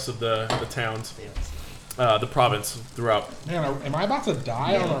the rest of the towns, the province throughout. Man, am I about to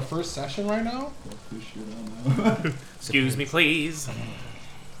die on our first session right now? Excuse me, please.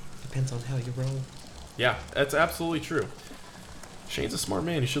 Depends on how you roll. Yeah, that's absolutely true. Shane's a smart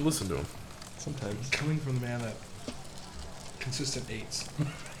man. You should listen to him. Sometimes. Coming from the man that consistent 8s.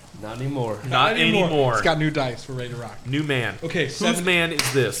 Not anymore. Not anymore. It's got new dice. We're ready to rock. New man. Okay, Whose man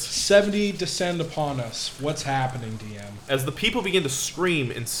is this? 70 descend upon us. What's happening, DM? As the people begin to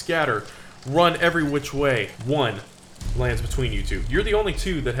scream and scatter, run every which way, one lands between you two. You're the only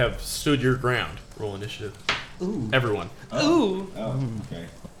two that have stood your ground. Roll initiative. Ooh. Everyone, Ooh. Oh, okay.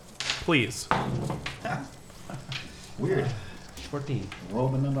 please. Weird. 14. Roll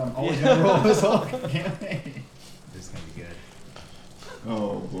the number I'm always gonna roll this whole campaign. This is gonna be good.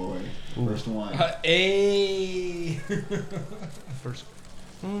 Oh boy. First one. A. First.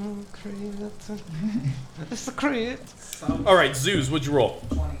 Crit. It's a crit. All right, Xoos, what'd you roll?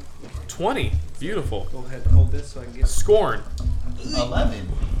 20. Beautiful. Go ahead and hold this so I can get. Scorn. 11.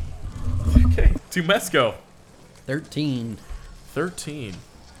 Okay. Tumesco. 13. 13.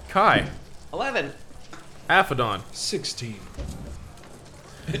 Kai. 11. Afadon. 16.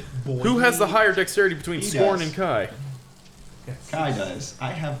 Who has the higher dexterity between He Scorn does. and Kai? Kai does.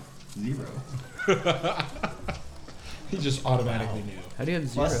 I have 0. He just automatically knew. How do you have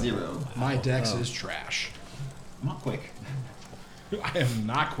 0? Plus 0. My dex is trash. I'm not quick. I am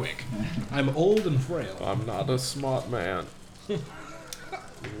not quick. I'm old and frail. I'm not a smart man.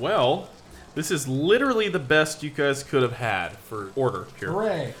 Well, this is literally the best you guys could have had for order here.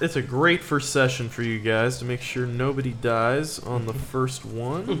 Hooray. It's a great first session for you guys to make sure nobody dies on the first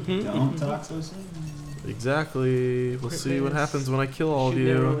one. Don't talk so soon. Exactly. We'll see what happens when I kill all of Shoot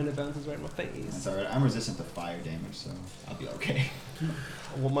an arrow you. and it bounces right in my face. That's alright. I'm resistant to fire damage, so I'll be okay.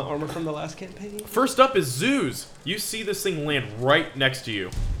 Well, my armor from the last campaign. First up is Xoos. You see this thing land right next to you.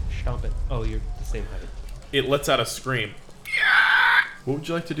 Stomp it. Oh, you're the same height. It lets out a scream. What would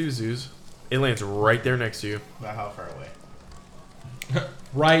you like to do, Xoos? It lands right there next to you. About how far away?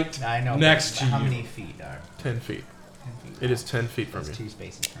 Right I know. next but to how you. many feet are? 10 feet. 10 feet. It is 10 feet from That's you. 2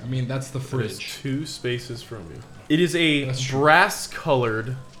 spaces from I mean, that's the It is fridge. 2 spaces from you. It is a That's true.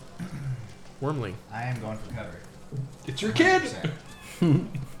 brass-colored wormling. I am going for cover. It's your kid. 100%.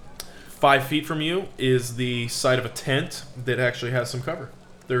 5 feet from you is the side of a tent that actually has some cover.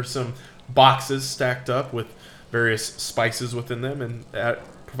 There's some boxes stacked up with various spices within them, and that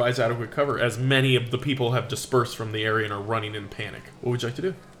provides adequate cover, as many of the people have dispersed from the area and are running in panic. What would you like to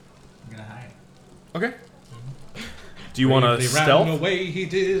do? I'm gonna hide. Okay. Do you want to Bravely stealth? ran away, he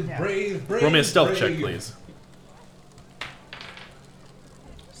did. Yeah. Brave, brave. Roll me a stealth brave. check, please.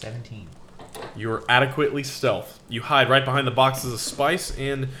 17. You're adequately stealth. You hide right behind the boxes of spice,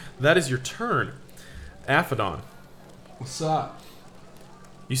 and that is your turn. Afadon. What's up?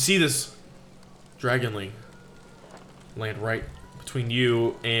 You see this dragonling land right between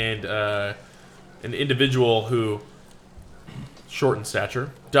you and an individual who, short in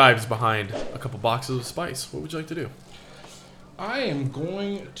stature, dives behind a couple boxes of spice. What would you like to do? I am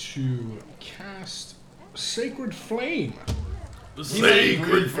going to cast Sacred Flame.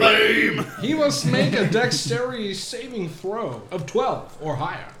 Sacred flame! He must make a dexterity saving throw of 12 or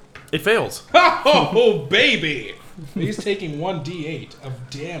higher. It fails. Oh, baby! He's taking 1d8 of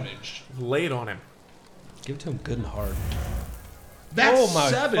damage. Lay it on him. Give it to him good and hard. That's Oh my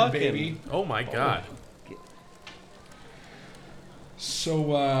 7, fucking- baby. Oh my god.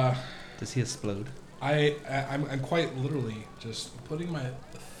 So, Does he explode? I'm quite literally just putting my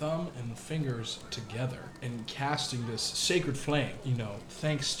thumb and fingers together and casting this sacred flame,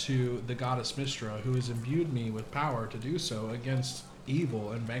 thanks to the goddess Mistra, who has imbued me with power to do so against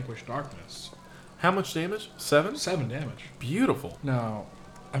evil and vanquish darkness. How much damage? 7? 7 damage. Beautiful. Now,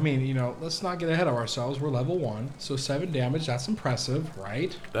 I mean, let's not get ahead of ourselves. We're level 1, so 7 damage, that's impressive,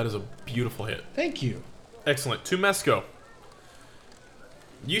 right? That is a beautiful hit. Thank you. Excellent. Tumesco.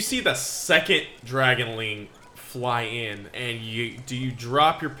 You see the second dragonling fly in, and do you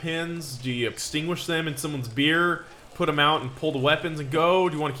drop your pins? Do you extinguish them in someone's beer? Put them out and pull the weapons and go?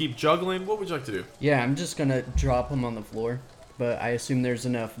 Do you want to keep juggling? What would you like to do? Yeah, I'm just gonna drop them on the floor, but I assume there's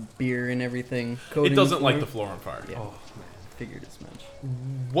enough beer and everything coating It doesn't light floor. the floor on fire. Yeah, figured as much.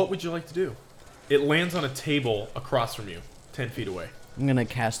 What would you like to do? It lands on a table across from you, 10 feet away. I'm gonna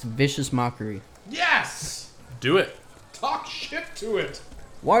cast Vicious Mockery. Yes! Do it. Talk shit to it.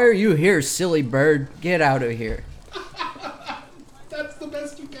 Why are you here, silly bird? Get out of here. That's the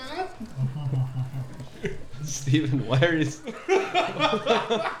best you got? Steven, why are you...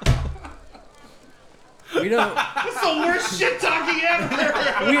 We don't. That's the worst shit talking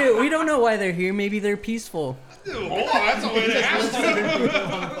ever! we don't know why they're here. Maybe they're peaceful. Oh, that's a way to ask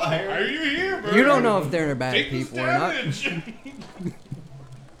them. Are you here, bro? You don't know if they're bad Take this people or not. damage.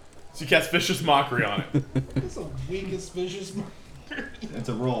 So you cast Vicious Mockery on it. That's the weakest vicious. That's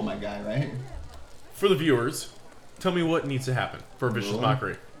a roll, my guy, right? For the viewers, tell me what needs to happen for Vicious Roll.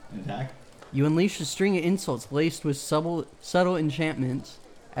 Mockery. An attack. You unleash a string of insults laced with subtle enchantments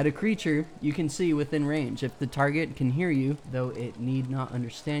at a creature you can see within range. If the target can hear you, though it need not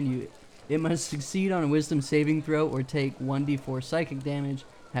understand you, it must succeed on a wisdom saving throw or take 1d4 psychic damage,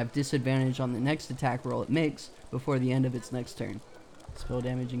 have disadvantage on the next attack roll it makes before the end of its next turn. Spell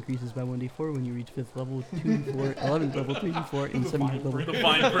damage increases by 1d4 when you reach 5th level, 2d4, 11th level, 3d4, and 7th level. The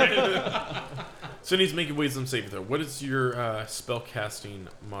fine print. So it needs to make a wisdom saving throw. What is your spell casting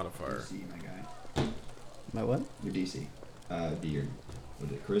modifier? DC, my guy. My what? Your DC. Be your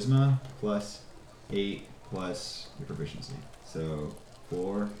charisma plus 8 plus your proficiency. So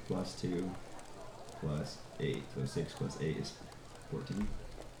 4 plus 2 plus 8. So 6 plus 8 is 14.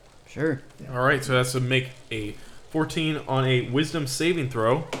 Sure. Yeah. All right, so that's to make a 14 on a wisdom saving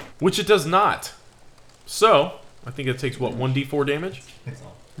throw, which it does not. So I think it takes what, 1d4 damage? That's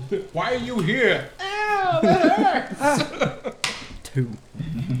all. Why are you here? Ow, that hurts. 2.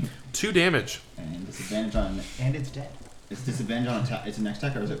 2 damage. And disadvantage on. And it's dead. It's disadvantage on attack. It's the next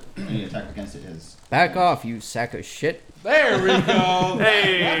attack, or is it any attack against it is? Back off, you sack of shit. There we go.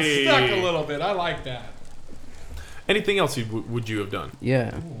 Hey. That stuck a little bit. I like that. Anything else would you have done?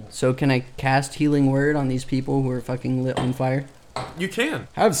 Yeah. So can I cast Healing Word on these people who are fucking lit on fire? You can.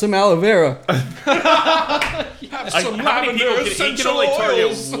 Have some aloe vera. Have some How many lavender people can, he can essential only target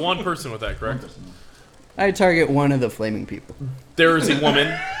oils. one person with that, correct? I target one of the flaming people. There is a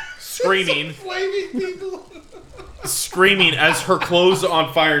woman screaming, Flaming people. screaming as her clothes are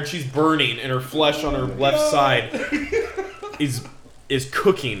on fire and she's burning, and her flesh on her left side is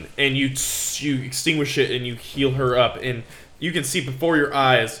cooking, and you extinguish it and you heal her up, and you can see before your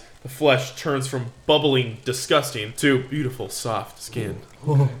eyes the flesh turns from bubbling, disgusting to beautiful, soft skin, I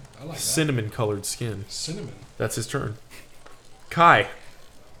like that. cinnamon-colored skin. Cinnamon. That's his turn. Kai,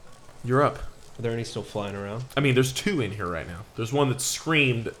 you're up. Are there any still flying around? I mean, there's 2 in here right now. There's one that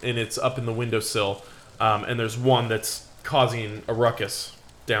screamed, and it's up in the windowsill, and there's one that's causing a ruckus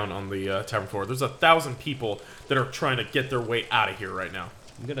down on the tavern floor. There's 1,000 people that are trying to get their way out of here right now.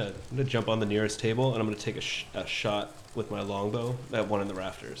 I'm gonna jump on the nearest table and I'm gonna take a shot with my longbow at one in the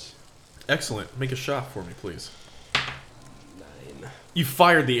rafters. Excellent. Make a shot for me, please. 9. You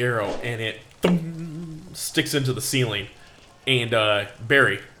fired the arrow, and it sticks into the ceiling. And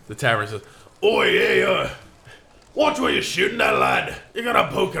Barry, the tavern, says, "Oi, hey, watch where you're shooting that lad. You're gonna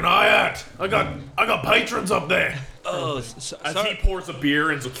poke an eye at. I got patrons up there." Oh, As sorry. he pours a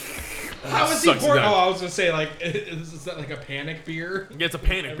beer and How is he sucks it pouring? Oh, down. I was gonna say is that like a panic beer? Yeah, it's a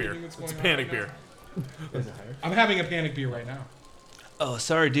panic beer. Everything that's It's a going on panic right beer. I'm having a panic beer right now. Oh,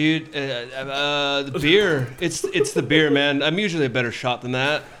 sorry, dude. The beer. It's the beer, man. I'm usually a better shot than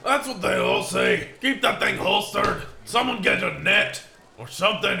that. That's what they all say. Keep that thing holstered. Someone get a net or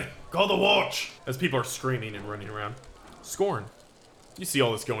something. Call the watch. As people are screaming and running around. Scorn. You see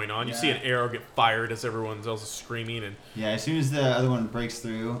all this going on. You see Yeah. an arrow get fired as everyone else is screaming, and Yeah, as soon as the other one breaks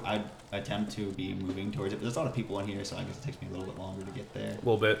through, I'd attempt to be moving towards it. But there's a lot of people in here, so I guess it takes me a little bit longer to get there. a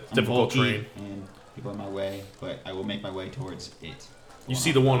little bit I'm difficult bulky terrain. and people in my way, but I will make my way towards it. You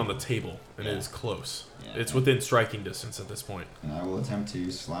see the one on the table, and it Yeah. is close. Yeah, It's okay. within striking distance at this point. And I will attempt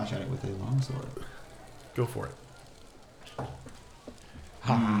to slash at it with a longsword. Go for it.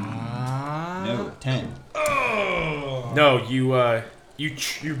 No, 10. No,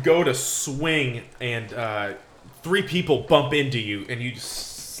 you go to swing, and 3 people bump into you, and you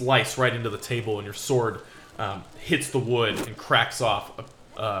just slice right into the table, and your sword hits the wood and cracks off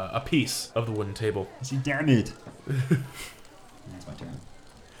a piece of the wooden table. See, darn it. That's my turn.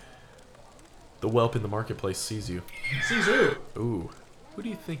 The whelp in the marketplace sees you. Sees who? Ooh, who do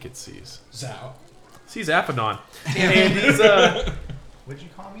you think it sees? Zao. Sees Afadon, and he's What'd you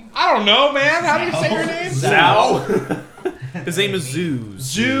call me? I don't know, man. How do you say your name? Zao. His name is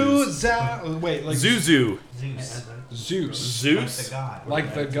Xoos. Zao. Wait, like Zuzu. Zeus. Zeus. Zeus? Like the god.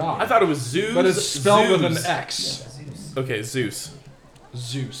 Like the god. I thought it was Zeus. But it's spelled with an Zeus. X. Zeus. Okay, Zeus.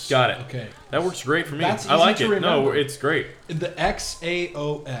 Zeus. Got it. Okay. That works great for me. That's I like easy to it. No, remember. it's great. The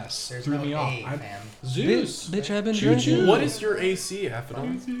XAOS There's threw no me A, off. fam. Zeus. Bitch, I've been Choo drinking. choo. What is your AC,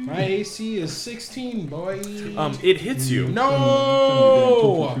 Afadon? My AC is 16, boy. It hits you.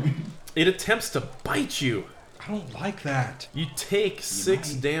 No! It attempts to bite you. I don't like that. You take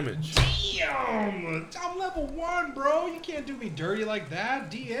 6 damage. Damn! I'm level 1, bro. You can't do me dirty like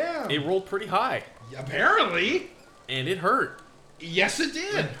that. DM. It rolled pretty high, Apparently. and it hurt. Yes, it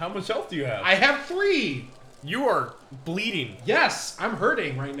did. How much health do you have? I have 3. You are bleeding Yes, I'm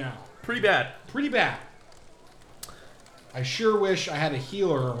hurting right now. pretty bad. Pretty bad. I sure wish I had a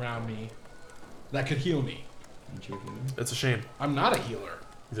healer around me that could heal me. That's a shame. I'm not a healer.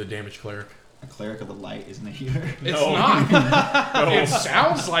 He's a damage cleric. A cleric of the light isn't a healer. It's No. not. It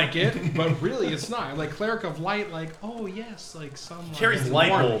sounds like it, but really it's not. Like Cleric of Light, like, oh yes, like some... He carries like,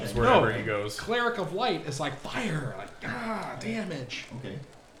 light warm. bulbs wherever No, he goes. Cleric of Light is like fire, like, damage. Okay.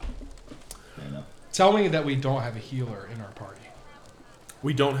 Fair enough. Tell me that we don't have a healer in our party.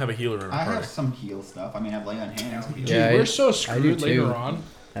 We don't have a healer in our I party. have some heal stuff. I mean, I have lay on hands. Dude, Yeah, we're so I do screwed too. later on.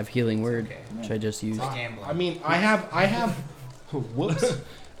 I have healing word, okay. which I just used. It's gambling. I mean, I have, whoops.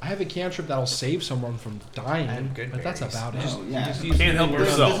 I have a cantrip that'll save someone from dying, I have good but that's berries. about it. Oh, yeah. Just use Can't help healing word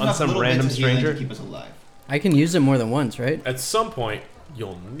yourself. There's on enough some little random bits of healing stranger. to keep us alive. I can use it more than once, right? At some point,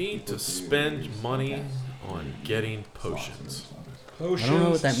 you'll need to spend money on getting potions. Potions, I don't know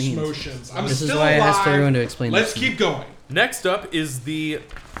what that means. Motions. I'm This is still why I alive. asked everyone to explain Let's this to me. keep going. Next up is the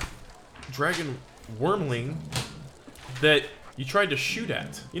dragon wormling that you tried to shoot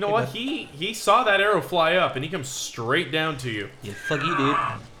at. You know what? He saw that arrow fly up, and he comes straight down to you. You fuck you, dude.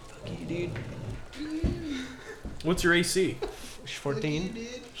 Fuck you, dude. What's your AC? 14.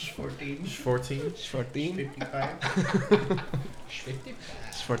 14. 14. 14. 55.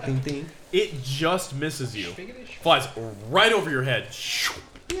 It's 14 thing. It just misses you. Flies right over your head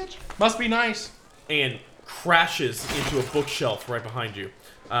Must be nice. and crashes into a bookshelf right behind you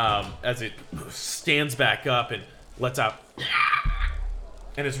as it stands back up and lets out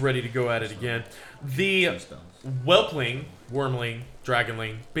and is ready to go at it again. The whelpling, wormling,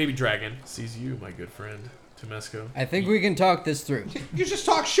 dragonling, baby dragon sees you, my good friend, Tumesco. I think we can talk this through. You just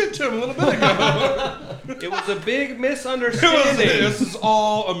talked shit to him a little bit ago. It was a big misunderstanding. This is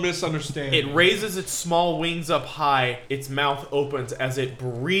all a misunderstanding. It raises its small wings up high. Its mouth opens as it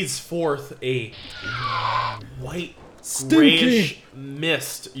breathes forth a white, grayish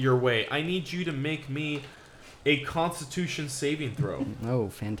mist your way. I need you to make me a Constitution saving throw. Oh,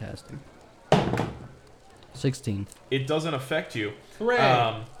 fantastic. 16. It doesn't affect you. Hooray.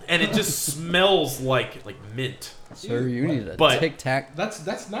 And it just smells like mint. Sir, you need a But- Tic Tac.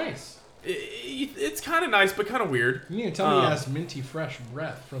 That's nice. It's kind of nice, but kind of weird. You need to tell me it has minty fresh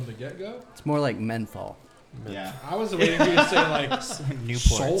breath from the get-go? It's more like menthol. Yeah. I was waiting for you to say, like, Newports.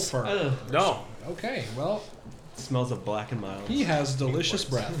 sulfur. Ugh. No. Okay, well, It smells of black and mild. he has delicious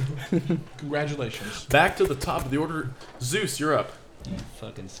breath. Congratulations. Back to the top of the order. Zeus, you're up.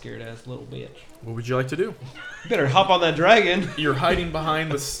 Fucking scared ass little bitch. What would you like to do? You better hop on that dragon. You're hiding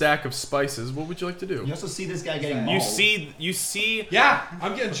behind the stack of spices. What would you like to do? You also see this guy getting You mauled. see Yeah,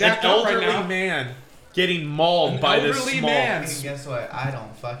 I'm getting an jacked up right elderly now. man getting mauled by this elderly small. man. And guess what? I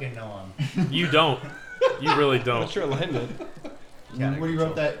don't fucking know him. You don't. You really What's don't. your alignment? When he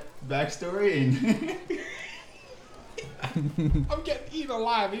wrote that backstory, and I'm getting eaten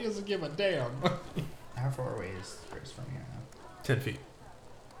alive. He doesn't give a damn. How far away is Chris from here now? 10 feet.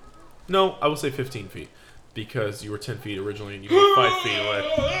 No, I will say 15 feet. Because you were 10 feet originally and you were 5 feet away.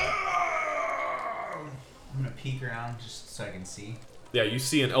 I'm gonna peek around just so I can see. Yeah, you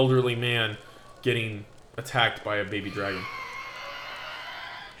see an elderly man getting attacked by a baby dragon.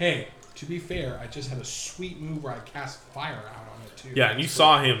 Hey, to be fair, I just had a sweet move where I cast fire out on it, too. Yeah, and you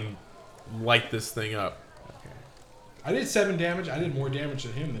saw him light this thing up. Okay. I did 7 damage. I did more damage to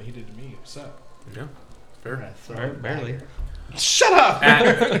him than he did to me, so. Yeah, I'm fair. gonna throw Alright, it barely. back. Shut up!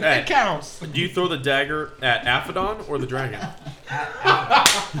 At- It counts. Do you throw the dagger at Afadon or the dragon?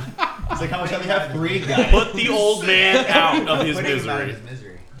 It's like how much time you have? 3 guys. Put the old man out of his Putting him out of misery. his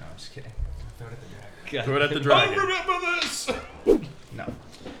misery. No, I'm just kidding. Throw it at the dragon. Throw it at the dragon. Remember this. No.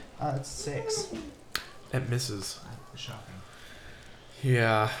 It's 6. That misses. Shocking.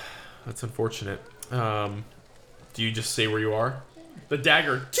 Yeah, that's unfortunate. Do you just stay where you are? The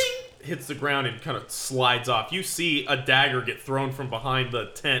dagger ting, hits the ground and kind of slides off. You see a dagger get thrown from behind the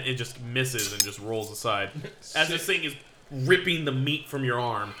tent. It just misses and just rolls aside. As this thing is ripping the meat from your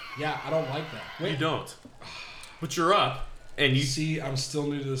arm. Yeah, I don't like that. You don't. But you're up, and you See, I'm still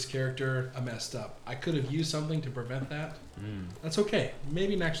new to this character. I messed up. I could have used something to prevent that. That's okay.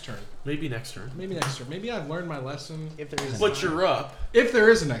 Maybe next turn. maybe next turn. Maybe next turn. Maybe I've learned my lesson. If there is But you're up. If there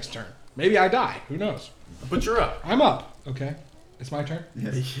is a next turn. Maybe I die. Who knows? But you're up. I'm up. Okay. It's my turn.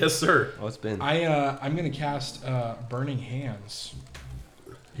 Yes. Yes, sir. Oh, it's been. I'm gonna cast Burning Hands.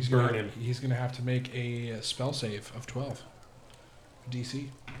 He's gonna Burn him. He's gonna have to make a spell save of 12. DC.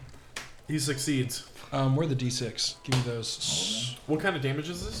 He succeeds. Where are the D6? Give me those. What kind of damage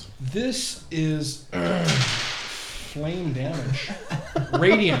is this? This is flame damage.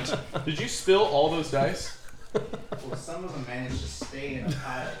 Radiant. Did you spill all those dice? Well, some of them managed to stay in a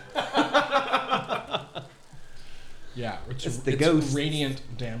pile. Yeah, It's the ghosts. radiant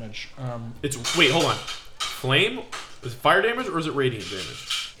damage. Wait, hold on. Flame? Is it fire damage or is it radiant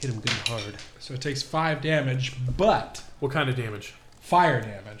damage? Hit him good and hard. So it takes 5 damage, but What kind of damage? fire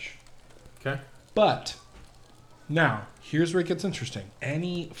damage. Okay. But now, here's where it gets interesting.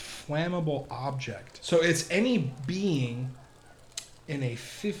 Any flammable object. So it's any being in a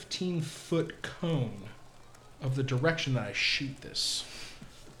 15-foot cone of the direction that I shoot this.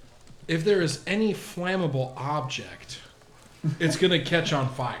 If there is any flammable object, it's going to catch on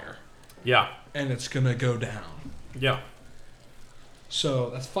fire Yeah. and it's going to go down. Yeah. So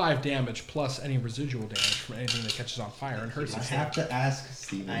that's 5 damage plus any residual damage from anything that catches on fire and hurts I its have damage. to ask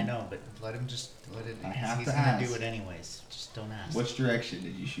Steven. I know, but let him just let it. I have he's to gonna ask. do it anyways. Just don't ask. Which direction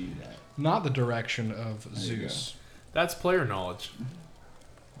did you shoot it at? Not the direction of There you Zeus. That's player knowledge.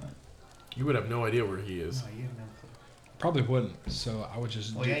 What? You would have no idea where he is. No, you have no clue. Probably wouldn't. So I would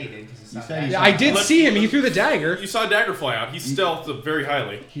just. Oh do yeah, you did because you saw You said that. you Yeah, I did Let's- see him. He threw the dagger. You saw a dagger fly out. He stealthed very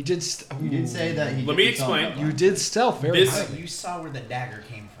highly. He did. You did say that he Let me didn't tell explain. that You line. did stealth very This- highly. You saw where the dagger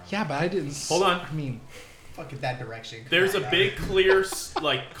came from. Yeah, but I didn't. Hold on. I mean, Fuck it, that direction. Come There's on, a guy. big, clear,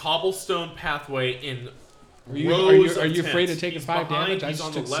 like cobblestone pathway in Are you- rows are you of afraid of tents. taking He's 5 behind, damage? I He's just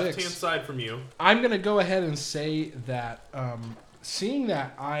on the took left-hand 6. side from you. I'm gonna go ahead and say that, seeing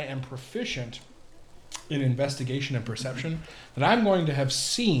that I am proficient in investigation and perception, that I'm going to have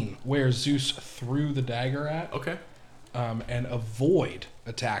seen where Zeus threw the dagger at, Okay. and avoid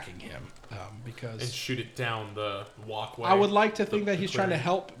attacking him, And because shoot it down the walkway. I would like to think the that he's trying to clearing.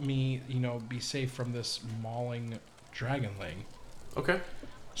 help me, be safe from this mauling dragonling. Okay.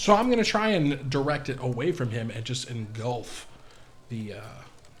 So I'm gonna try and direct it away from him and just engulf the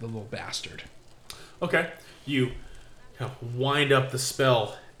little bastard. Okay. You kind of wind up the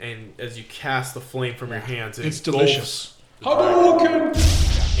spell, and as you cast the flame from your hands, it It's engulfs delicious. Hadouken!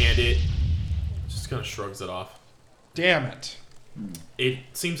 and it just kind of shrugs it off. Damn it. It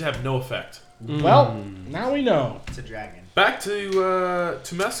seems to have no effect. Well, now we know. It's a dragon. Back to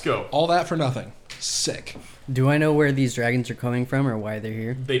Tumesco. All that for nothing. Sick. Do I know where these dragons are coming from or why they're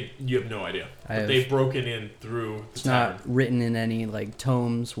here? You have no idea. I But have- they've broken in through the It's tavern. not written in any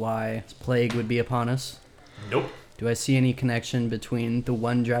tomes why this plague would be upon us. Nope. Do I see any connection between the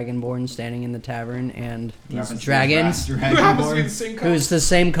one dragonborn standing in the tavern and these Happens to be dragons, brass Who happens to be dragonborn. the same color? who's the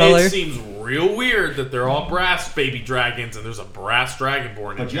same color? It seems real weird that they're all brass baby dragons and there's a brass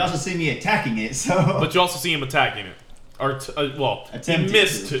dragonborn in But you here. also see me attacking it, so. But you also see him attacking it. Or, he Attempted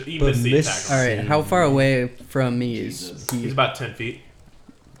missed. to. He But missed the missed. attack. All right, how far away from me is Jesus. he? He's about 10 feet.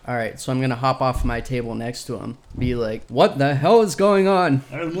 All right, so I'm gonna hop off my table next to him, be like, "What the hell is going on?"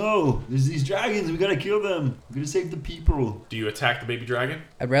 I don't know. There's these dragons. We gotta kill them. We gotta save the people. Do you attack the baby dragon?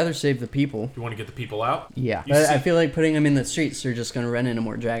 I'd rather save the people. Do you want to get the people out? Yeah, You but I see- feel like putting them in the streets, they're just gonna run into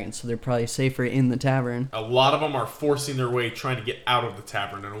more dragons, so they're probably safer in the tavern. A lot of them are forcing their way, trying to get out of the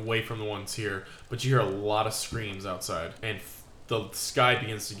tavern and away from the ones here. But you hear a lot of screams outside. And the sky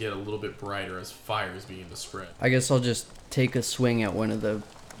begins to get a little bit brighter as fires begin to spread. I guess I'll just take a swing at one of the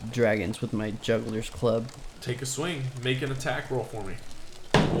dragons with my juggler's club. Take a swing. Make an attack roll for me.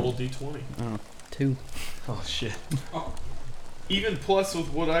 Roll d20. Oh, 2. Oh shit. Even plus with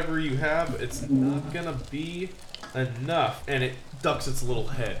whatever you have, it's not gonna be enough. And it ducks its little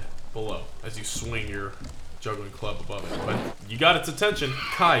head below as you swing your juggling club above it. But you got its attention.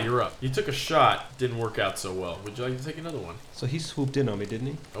 Kai, you're up. You took a shot. Didn't work out so well. Would you like to take another one? So he swooped in on me, didn't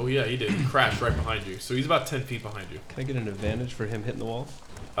he? Oh, yeah, he did. He crashed right behind you. So he's about 10 feet behind you. Can I get an advantage for him hitting the wall?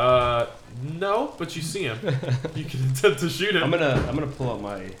 No, but you see him. You can attempt to shoot him. I'm gonna pull out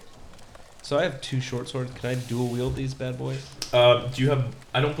my. So I have 2 short swords. Can I dual wield these bad boys? Do you have?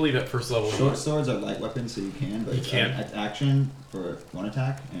 I don't believe at first level. Short swords are light weapons, so you can. But You it's can. action for one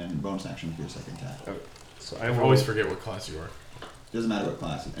attack and bonus action for your second attack. Okay. So I always forget what class you are. Doesn't matter what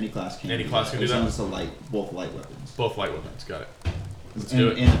class. Any class can. Any class can do as that? long as it's both light weapons. Both light weapons. Got it. Let's and, do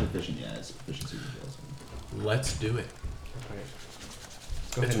it. And the proficient, yeah, it's proficiency as well. So. Let's do it.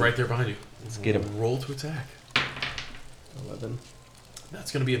 Okay. It's right there behind you. Let's get him. Roll to attack. 11.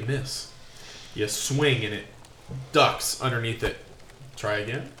 That's gonna be a miss. You swing and it ducks underneath it. Try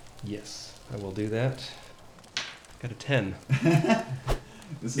again. Yes, I will do that. Got a 10.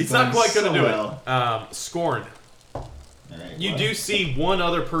 This is It's not going quite gonna so do well. it. Scorn. All right, You well, do see one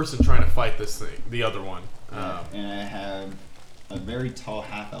other person trying to fight this thing. The other one. and I have a very tall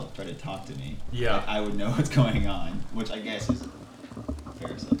half elf try to talk to me. Yeah. Like, I would know what's going on, which I guess is a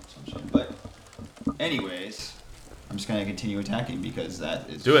fair assumption. But, anyways, I'm just gonna continue attacking because that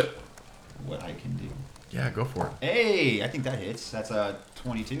is Do it. what I can do. Yeah, go for it. Hey, I think that hits. That's a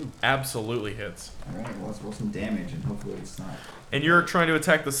 22. Absolutely hits. All right, well, let's roll some damage and hopefully it's not. And you're trying to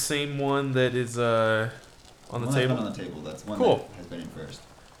attack the same one that is on the one that's table. not on the table. That's one Cool. that has been in first.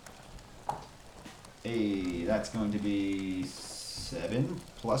 Hey, that's going to be 7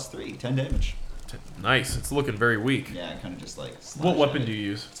 plus 3, 10 damage. Nice. It's looking very weak. Yeah, kind of just like. What weapon do you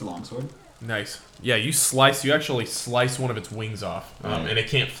use? It's a longsword. Nice. Yeah, you actually slice one of its wings off, Right. and it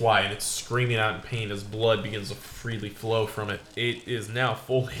can't fly, and it's screaming out in pain as blood begins to freely flow from it. It is now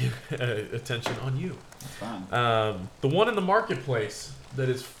fully attention on you. That's fine. The one in the marketplace that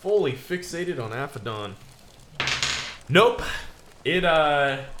is fully fixated on Afadon. Nope. It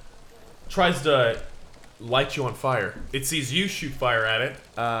tries to light you on fire. It sees you shoot fire at it,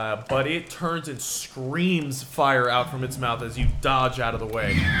 but it turns and screams fire out from its mouth as you dodge out of the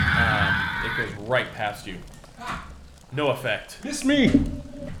way. It goes right past you. No effect. Miss me!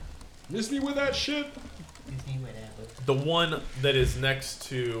 Miss me with that shit! The one that is next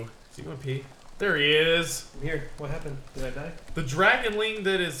to... Is he going to pee? There he is. I'm here. What happened? Did I die? The dragonling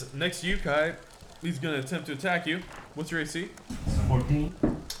that is next to you, Kai, he's going to attempt to attack you. What's your AC? 14.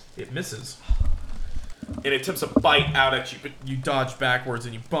 It misses. And it attempts to bite out at you, but you dodge backwards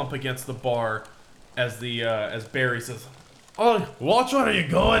and you bump against the bar as as Barry says, "Oh, watch where you're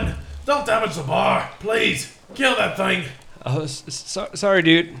going. Don't damage the bar. Please, kill that thing." Oh, sorry,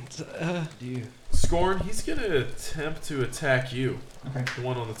 dude. You. Scorn, he's going to attempt to attack you. Okay. The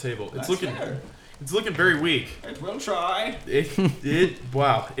one on the table. That's It's fair. looking very weak. It will try.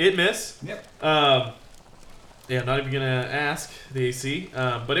 Wow. It missed. Yep. Yeah, not even gonna ask the AC,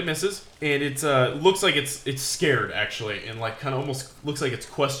 but it misses, and it looks like it's scared actually, and like kind of almost looks like it's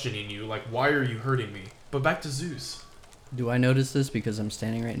questioning you, like, why are you hurting me? But back to Xoos. Do I notice this because I'm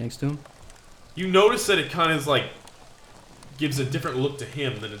standing right next to him? You notice that it kind of like gives a different look to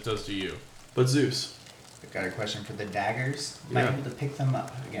him than it does to you. But Xoos. I've got a question for the daggers. Am I Yeah. able to pick them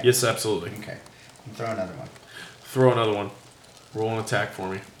up again? Yes, absolutely. Okay. And throw another one. Throw another one. Roll an attack for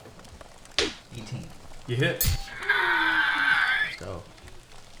me. 18. You hit. Let's go.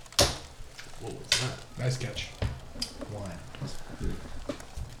 What was that? Nice catch. 1.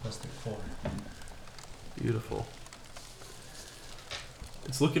 Plus 3, 4. Beautiful.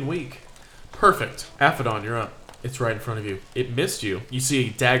 It's looking weak. Perfect. Afadon, you're up. It's right in front of you. It missed you. You see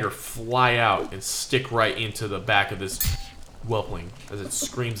a dagger fly out and stick right into the back of this whelpling as it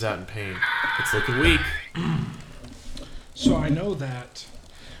screams out in pain. It's looking weak. So I know that.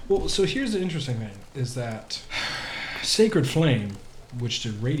 Well, so here's the interesting thing: is that Sacred Flame, which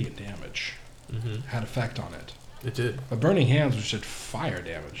did radiant damage, had effect on it. It did. But Burning Hands, which did fire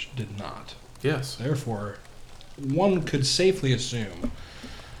damage, did not. Yes. Therefore, one could safely assume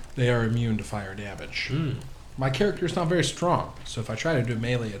they are immune to fire damage. My character is not very strong, so if I try to do a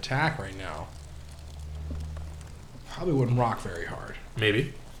melee attack right now, probably wouldn't rock very hard.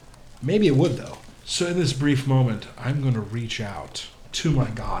 Maybe. Maybe it would, though. So in this brief moment, I'm going to reach out to my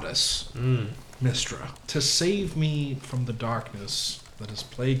goddess, Mistra, to save me from the darkness that is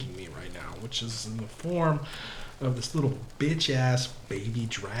plaguing me right now, which is in the form of this little bitch-ass baby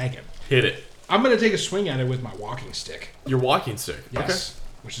dragon. Hit it. I'm going to take a swing at it with my walking stick. Your walking stick. Yes,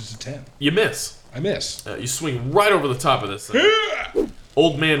 which is a 10. You miss. I miss. You swing right over the top of this thing.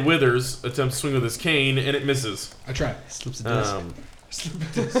 Old Man Withers attempts to swing with his cane, and it misses. I tried. Slips a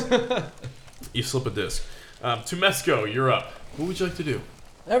disc. You slip a disc. Tumesco, you're up. What would you like to do?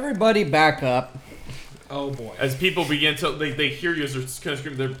 Everybody back up. Oh boy. As people begin to, they hear you as they're kind of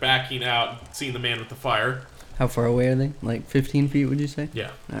screaming, they're backing out, seeing the man with the fire. How far away are they? Like 15 feet, would you say?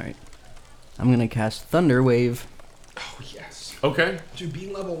 Yeah. All right. I'm going to cast Thunder Wave. Oh yes. Okay. Dude,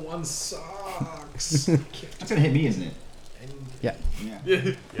 being level 1 sucks. That's gonna hit me, isn't it? Yeah. Yeah.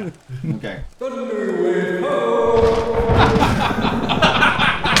 Yeah. Okay.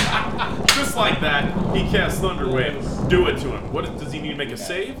 Just like that, he casts Thunder Wave. Do it to him. Does he need to make a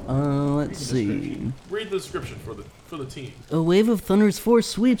save? Let's see. Read the description for the team. A wave of thunder's force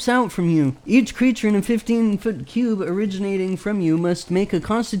sweeps out from you. Each creature in a 15-foot cube originating from you must make a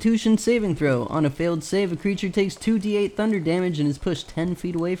Constitution saving throw. On a failed save, a creature takes 2d8 thunder damage and is pushed 10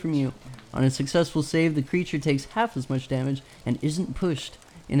 feet away from you. On a successful save, the creature takes half as much damage and isn't pushed.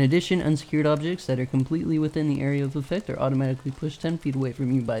 In addition, unsecured objects that are completely within the area of effect are automatically pushed 10 feet away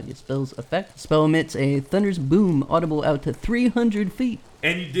from you by the spell's effect. The spell emits a thunder's boom, audible out to 300 feet.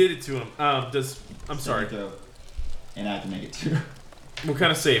 And you did it to him. I'm sorry. And I have to make it 2. What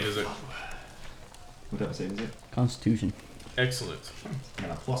kind of save is it? What type of save is it? Constitution. Excellent. I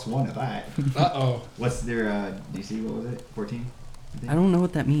got a +1 at that. Uh-oh. What's their DC? What was it? 14? I don't know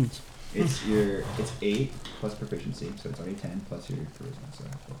what that means. It's 8 plus proficiency, so it's already 10 plus your charisma, so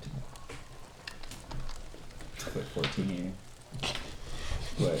 14. Put 14 here.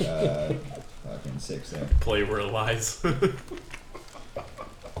 Put fucking 6 there. Play where it lies.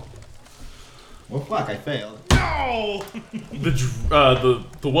 Well, fuck, I failed. No! The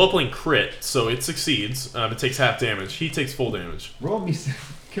Whelpling crit, so it succeeds. It takes half damage. He takes full damage. Roll me,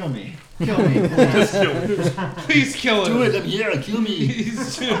 kill me. Kill me. Just kill him. Please kill him. Do it, I'm here, kill me.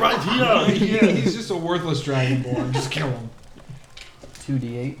 He's right here. He's just a worthless dragonborn. Just kill him.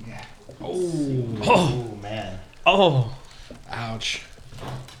 2d8. Yeah. Oh, man. Oh. Ouch.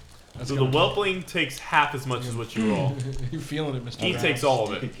 That's So the Whelpling takes half as much as what you roll. You're feeling it, Mr. He Raps. takes all of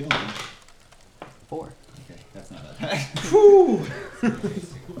You it. could kill me. 4. Okay, that's not that bad. Whew.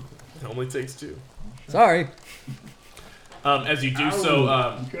 It only takes 2. Sorry. As you do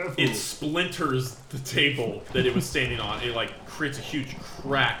so, Be careful. it splinters the table that it was standing on. It creates a huge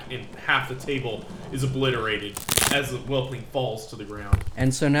crack, and half the table is obliterated as the Whelpling falls to the ground.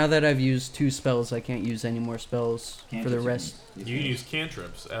 And so now that I've used 2 spells, I can't use any more spells for the rest. You can use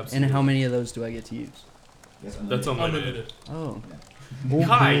cantrips, absolutely. And how many of those do I get to use? That's unlimited. Oh.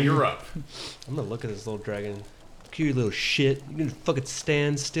 Kai, you're up. I'm gonna look at this little dragon. Cute little shit. You can fucking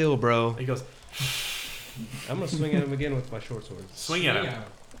stand still, bro. He goes, I'm gonna swing at him again with my short sword. swing at him.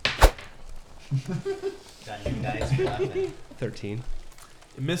 Got new dice for laughing. 13.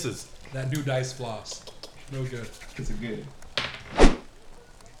 It misses. That new dice floss. No good. It's a good.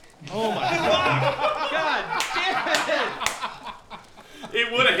 Oh my god!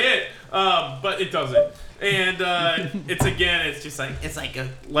 It would have hit, but it doesn't. And it's just like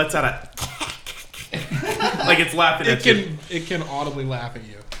lets out a like it's laughing at you. It can audibly laugh at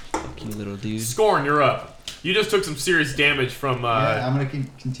you. You little dude. Scorn, you're up. You just took some serious damage from. Yeah, I'm gonna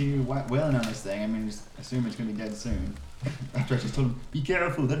continue wailing on this thing. I mean, just assume it's gonna be dead soon. After I just told him, "Be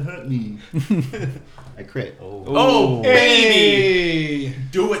careful, that hurt me." I crit. Oh, baby! Hey!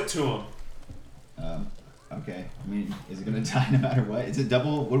 Do it to him. Okay. I mean, is it gonna die no matter what? Is it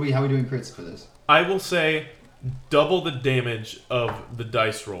double? How are we doing crits for this? I will say, double the damage of the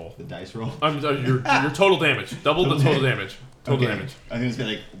dice roll. The dice roll. Your total damage. Double the total damage. Total Okay. damage. I think it's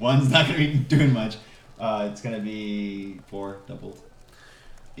gonna be like 1's not gonna be doing much. It's gonna be 4 doubled.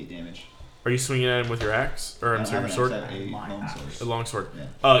 8 damage. Are you swinging at him with your axe, or I'm sorry, your sword? A long sword. A long sword.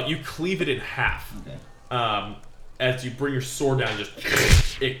 Yeah. You cleave it in half. Okay. As you bring your sword down, just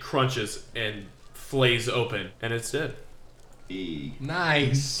it crunches and flays open, and it's dead.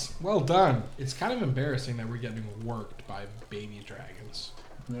 Nice. Well done. It's kind of embarrassing that we're getting worked by baby dragons.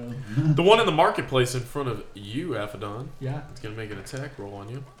 The one in the marketplace in front of you, Afadon, Yeah. it's gonna make an attack roll on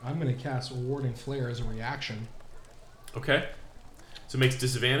you. I'm going to cast Warding Flare as a reaction. Okay. So it makes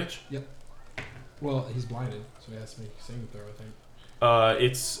disadvantage. Well, he's blinded, so he has to make a saving throw, I think.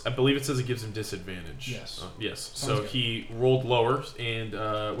 I believe it says it gives him disadvantage. Yes. Yes. Sounds So good. he rolled lower, and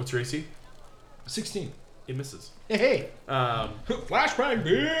what's your AC? 16. It misses. Hey! Flashbang,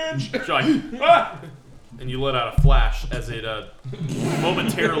 bitch! So and you let out a flash as it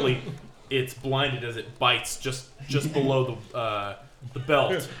momentarily it's blinded as it bites just below the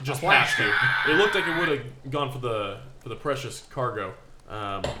belt, just past you. It looked like it would have gone for the precious cargo.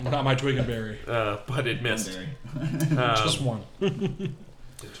 Not my twig and berry. But it missed. Just one.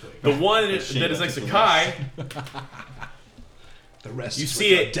 The one that is next to Kai, The rest you is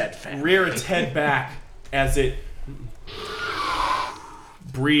see with it the dead family. rear its head back as it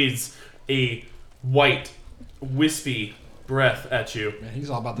breathes a white, wispy breath at you. Man, he's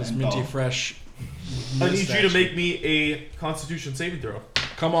all about this Menthol. minty fresh I need you to make me a Constitution saving throw.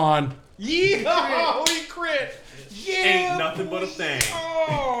 Come on. Yeah! He crit! Yeah! Ain't nothing but a thing.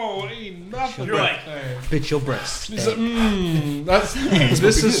 Oh, ain't nothing You're but like, a thing. Bit your breast. He's like,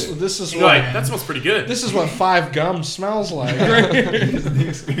 this is You're like, that smells pretty good. This is what 5 gum smells like. The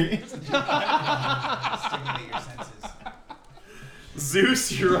experience. Stimulate your senses.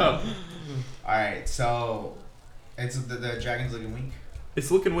 Zeus, you're up. All right, so it's the dragon's looking weak.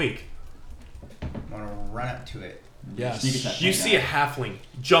 It's looking weak. I'm gonna run up to it. Yes. Sneak attack. You see a halfling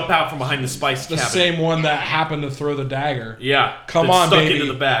jump out from behind the spice The cabinet. same one that happened to throw the dagger. Yeah. Come that's on, stuck baby.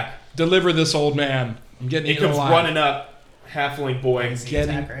 into the back. Deliver this old man. I'm getting He eaten comes alive. running up, halfling boy. Easy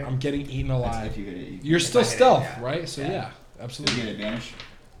attack, right? I'm getting eaten That's alive. if you hit it. You're still I hit it, stealth, yeah. right? So yeah, You absolutely. get advantage.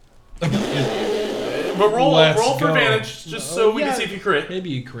 But roll Let's for go. advantage, just so we Yeah. can see if you crit. Maybe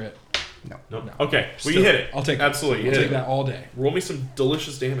you crit. No. No. Okay, well Still, you hit it. I'll take it. Absolutely, you I'll hit take it. that all day. Roll me some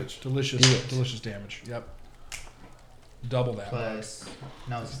delicious damage. Delicious damage. Yep. Double that. Plus,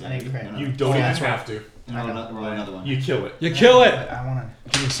 no, I didn't crit. You don't Yeah, even have to. Roll another one. You kill it. You kill it. But I wanna.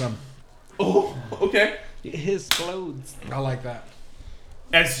 Give me some. Oh, okay. His clothes. I like that.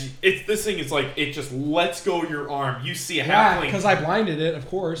 This thing is like it just lets go your arm. You see a Yeah, halfling. because I blinded it, of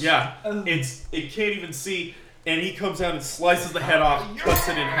course. Yeah, it can't even see, and he comes out and slices the head off, cuts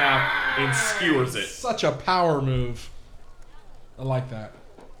it in half, and skewers it. Such a power move. I like that.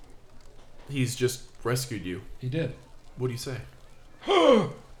 He's just rescued you. He did. What do you say?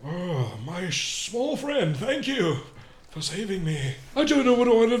 Oh, my small friend, thank you for saving me. I don't know what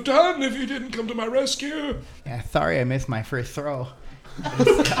I would have done if you didn't come to my rescue. Yeah, sorry I missed my first throw.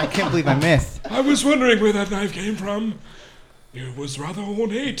 I can't believe I missed. I was wondering where that knife came from. It was rather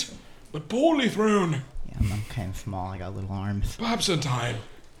ornate, but poorly thrown. Yeah, I'm kind of small. I got little arms. Perhaps in time,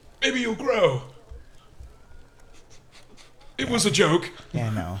 maybe you'll grow. It was a joke, Yeah,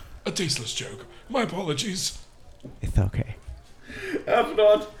 no, a tasteless joke. My apologies. it's okay.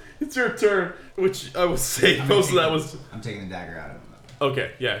 Afadon, it's your turn. Which I will say, most of that was I'm taking the dagger out of him.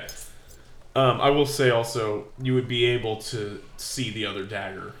 okay. Yeah. I will say also, you would be able to see the other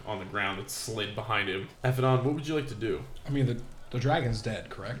dagger on the ground that slid behind him. Afadon, what would you like to do? I mean, the dragon's dead,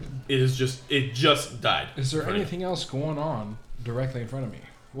 correct? It just died. Is there in front of you. anything else going on directly in front of me?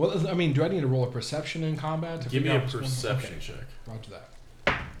 Well, I mean, do I need to roll a perception in combat to Give me figure a out what's going on? perception Okay, check. roger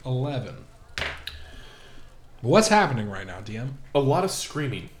that. 11. What's happening right now, DM? A lot of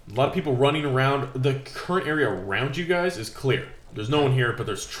screaming. A lot of people running around. The current area around you guys is clear. There's no one here, but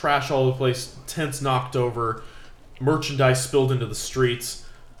there's trash all over the place, tents knocked over, merchandise spilled into the streets.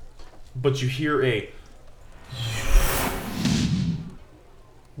 But you hear a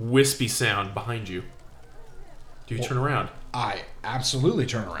wispy sound behind you. Do you turn around? I absolutely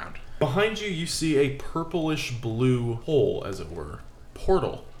turn around. Behind you, you see a purplish blue hole, as it were.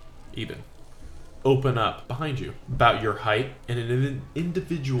 Portal, even. Open up behind you, about your height, and an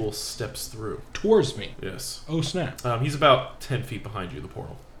individual steps through. Towards me. Yes. Oh, snap. He's about 10 feet behind you, the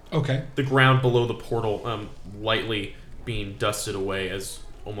portal. Okay. The ground below the portal lightly being dusted away, as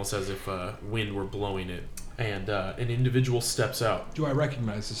almost as if wind were blowing it. And an individual steps out. Do I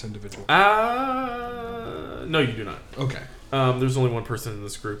recognize this individual? No, you do not. Okay. There's only one person in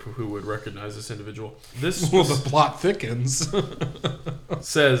this group who would recognize this individual. This Well, the plot thickens.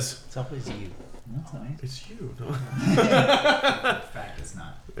 says, It's always you. That's nice. it's you. No. In fact, it's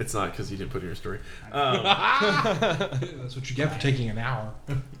not. It's not, because you didn't put it in your story. That's what you get for taking an hour.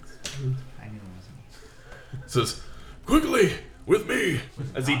 I knew it wasn't me. Says, quickly, with me,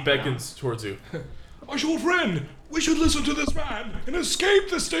 as he beckons towards you. My old friend, we should listen to this man and escape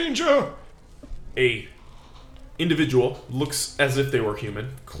this danger. A individual looks as if they were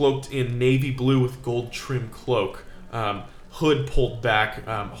human, cloaked in navy blue with gold trim cloak, hood pulled back,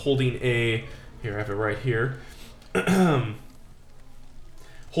 holding a, here I have it right here,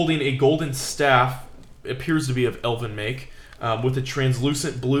 holding a golden staff, appears to be of elven make, with a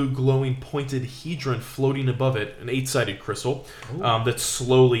translucent blue glowing pointed hedron floating above it, an 8-sided crystal that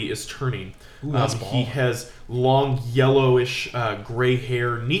slowly is turning. Ooh, that's He baller. has long yellowish gray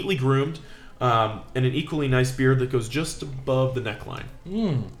hair, neatly groomed, and an equally nice beard that goes just above the neckline.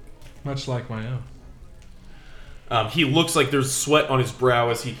 Much like my own. He looks like there's sweat on his brow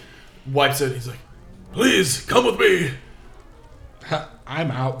as he wipes it. He's like, please, come with me. I'm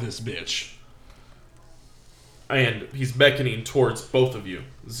out this bitch. And he's beckoning towards both of you,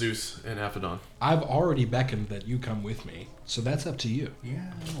 Zeus and Afadon. I've already beckoned that you come with me, so that's up to you.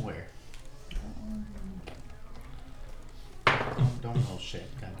 Yeah, I'm aware. Don't roll shit,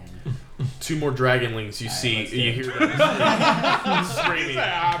 goddammit. 2 more dragonlings you see. let's You do hear them screaming.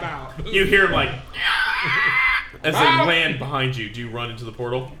 I'm out. You hear him like, as they land behind you. Do you run into the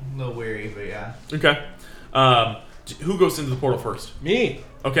portal? A little weary, but yeah. Okay. Who goes into the portal first? Me.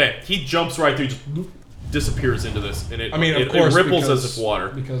 Okay, he jumps right through, just disappears into this, and it of course, ripples as if water.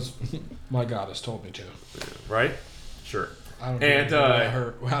 Because my goddess told me to. Right? Sure. I don't do anything without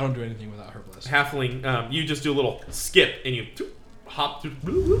her. I don't do anything without her blessing. Halfling, you just do a little skip, and you hop through,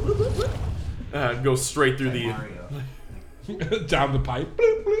 go straight through the... Down the pipe.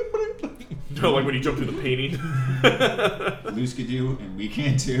 No, like when you jump through the painting. Loose could do, and we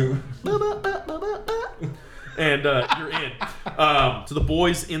can too. And you're in. To the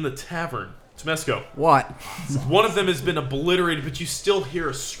boys in the tavern. Tumesco. What? One of them has been obliterated, but you still hear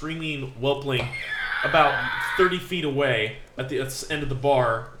a screaming whelpling about 30 feet away at the end of the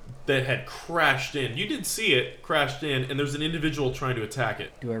bar that had crashed in. You did see it, crashed in, and there's an individual trying to attack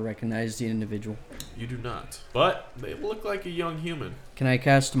it. Do I recognize the individual? You do not. But they look like a young human. Can I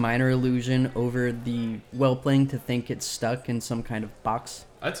cast minor illusion over the whelpling to think it's stuck in some kind of box?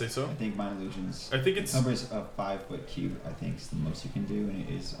 I'd say so. I think Mind Illusions covers a 5-foot cube. I think is the most you can do, and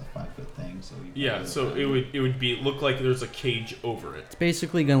it is a 5-foot thing. So yeah, so it would look like there's a cage over it. It's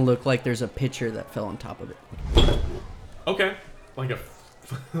basically gonna look like there's a pitcher that fell on top of it. Okay, like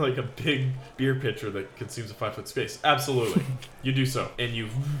a big beer pitcher that consumes a 5-foot space. Absolutely, you do so, and you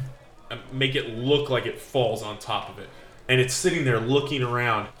make it look like it falls on top of it, and it's sitting there looking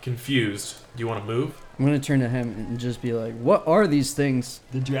around, confused. Do you want to move? I'm gonna turn to him and just be like, "What are these things?"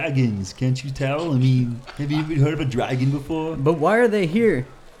 The dragons, can't you tell? I mean, have you even heard of a dragon before? But why are they here?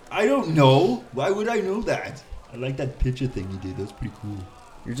 I don't know. Why would I know that? I like that picture thing you did. That's pretty cool.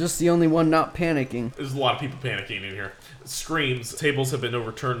 You're just the only one not panicking. There's a lot of people panicking in here. Screams, tables have been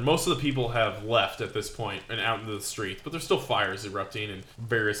overturned. Most of the people have left at this point and out into the streets, but there's still fires erupting and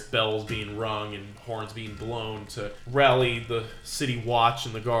various bells being rung and horns being blown to rally the city watch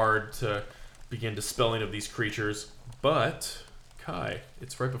and the guard to begin dispelling of these creatures. But, Kai,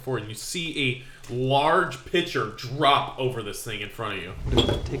 it's right before you. You see a large pitcher drop over this thing in front of you. Would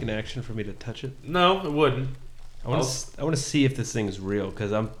it take an action for me to touch it? No, it wouldn't. I want to see if this thing is real,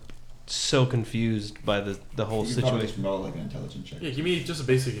 because I'm so confused by the whole you probably situation. roll like an intelligence check. Yeah, give me just a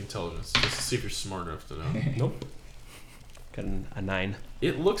basic intelligence, just to see if you're smart enough to know. Nope. Got a 9.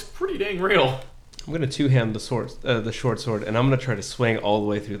 It looks pretty dang real. I'm gonna two-hand the short sword, and I'm gonna try to swing all the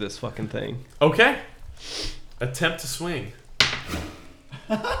way through this fucking thing. Okay. Attempt to swing.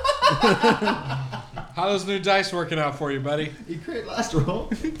 How those new dice working out for you, buddy? You crit last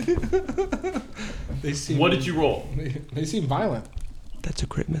roll. They seem. What did you roll? They seem violent. That's a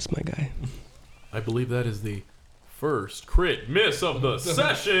crit miss, my guy. I believe that is the first crit miss of the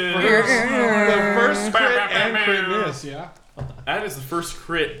session. The first crit and crit miss, yeah. That is the first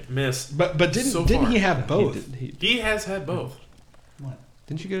crit miss. But didn't far. he have both? He has had both. What?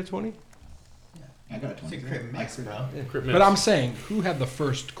 Didn't you get a 20? I got a 20. It's a crit mix, bro. Crit miss. But I'm saying, who had the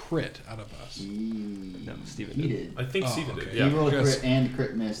first crit out of us? No, Steven He did. did. I think Oh, Steven okay. did. He Yeah. rolled a Yes. crit and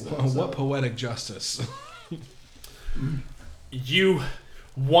crit miss. Though, Well, so. what poetic justice. You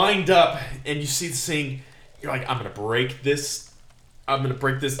wind up and you see this thing. You're like, I'm gonna break this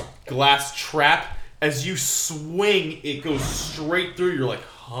glass trap. As you swing, it goes straight through. You're like,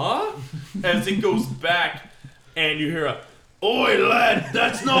 huh? As it goes back, and you hear a, "Oi, lad,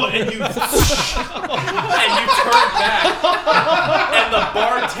 that's not," and you and you turn back, and the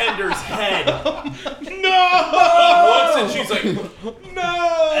bartender's head. No! He looks and she's like,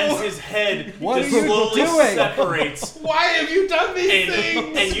 no! As his head What just are you slowly doing? separates. Why have you done these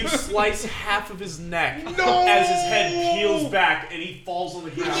things? And you slice half of his neck No! as his head peels back and he falls on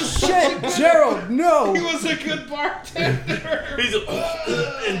the ground. Shit, Gerald, no! He was a good bartender. He's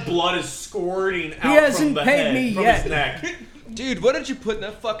and blood is squirting out hasn't from the paid head, me from yet. his neck. Dude, what did you put in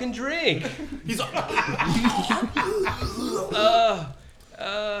that fucking drink? He's like,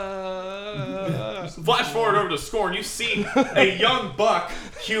 flash forward over to Scorn. You see a young buck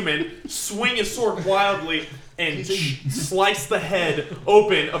human swing his sword wildly and slice the head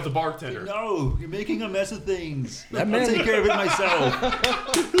open of the bartender. No, you're making a mess of things. That I'll man- take care of it myself.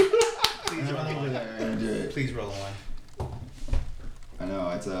 Please roll a 1. I know,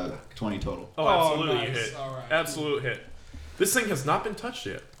 it's a 20 total. Oh, absolutely, nice. you hit. All right. Absolute hit. This thing has not been touched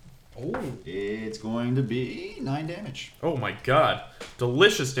yet. Oh, It's going to be 9 damage. Oh my god.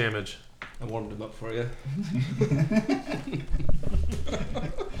 Delicious damage. I warmed him up for you.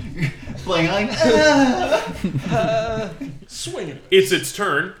 Flying like, swinging. It's its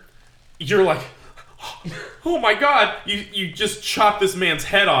turn. You're like, oh my god. You just chop this man's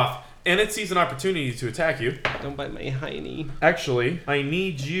head off, and it sees an opportunity to attack you. Don't bite my hiney. Actually, I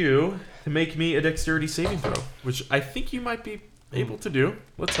need you to make me a dexterity saving throw, which I think you might be able to do.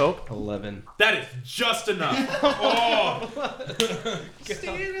 Let's hope. 11. That is just enough. Oh.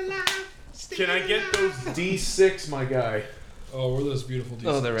 Can I get those D6, my guy? Oh, where are those beautiful D6s?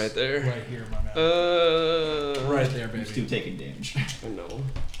 Oh, they're right there. Right here, my man. Right there, You're still baby. taking damage. I know.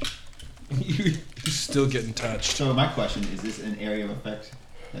 You're still getting touched. So my question, is this an area of effect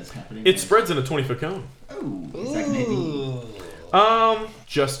that's happening? It spreads in a 20-foot cone. Oh, is that gonna hit me?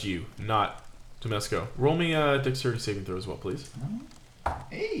 Just you, not Tumesco. Roll me a dexterity saving throw as well, please.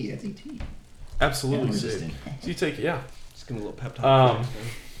 Hey, that's 18. Absolutely Yeah, save. resistant. So you take, yeah. Just give me a little pep talk.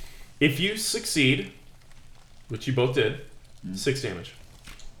 If you succeed, which you both did, 6 damage.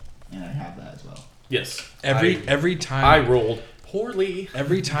 And I have that as well. Yes. Every time I rolled poorly.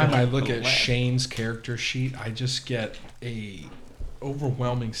 Every time I look at Shane's character sheet, I just get a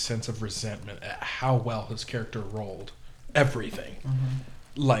overwhelming sense of resentment at how well his character rolled. Everything.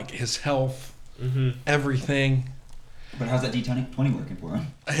 Like his health, everything. But how's that D20 working for him?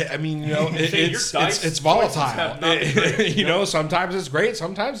 I mean, you know, Your dice it's choices volatile. have not been great, You know, sometimes it's great,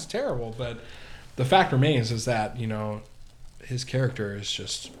 sometimes it's terrible. But the fact remains is that, you know, his character is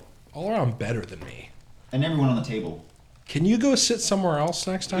just all around better than me. And everyone on the table. Can you go sit somewhere else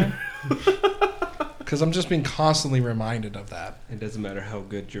next time? Because I'm just being constantly reminded of that. It doesn't matter how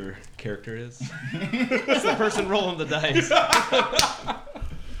good your character is. It's the person rolling the dice.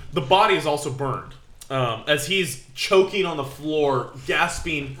 The body is also burned. As he's choking on the floor,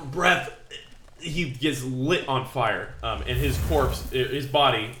 gasping for breath, he gets lit on fire. And his corpse, his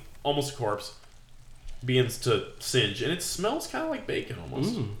body, almost a corpse, begins to singe. And it smells kind of like bacon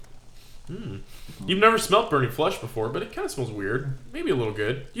almost. You've never smelled burning flesh before, but it kind of smells weird. Maybe a little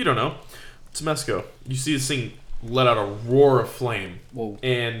good. You don't know. Tumesco, you see this thing let out a roar of flame. Whoa.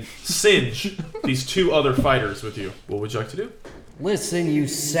 And singe these 2 other fighters with you. What would you like to do? Listen, you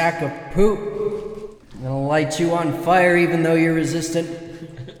sack of poop. I'm gonna light you on fire even though you're resistant.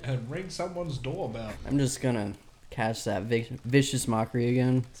 And ring someone's doorbell. I'm just gonna cast that vicious mockery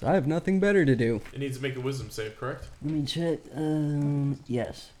again. So I have nothing better to do. It needs to make a wisdom save, correct? Let me check.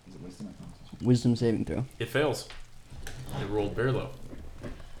 Yes. Is it wisdom or constitution? Wisdom saving throw. It fails. It rolled very low.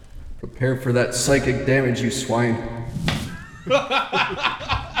 Prepare for that psychic damage, you swine.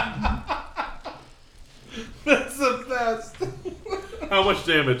 That's the best. How much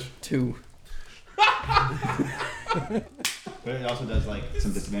damage? 2. But it also does like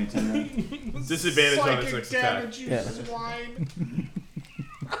some disadvantage on that. Disadvantage on its next attack. Yeah.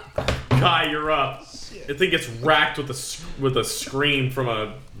 Kai, you're up. I think it's racked with a scream from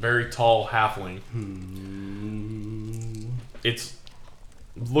a very tall halfling. It's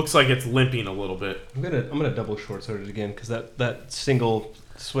looks like it's limping a little bit. I'm gonna double short sword it again because that single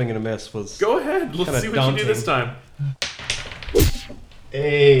swing and a miss was. Go ahead. Let's Kinda see what daunting. you do this time.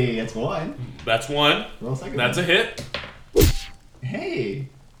 Hey, that's 1. That's 1. Roll second. That's a hit. Hey,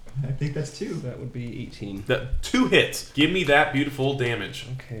 I think that's 2. That would be 18. That 2 hits. Give me that beautiful damage.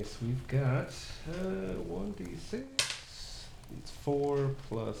 Okay, so we've got 1d6. It's 4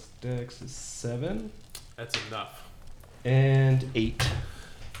 plus dex is 7 That's enough. and 8.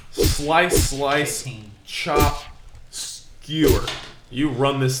 Slice, chop, skewer. You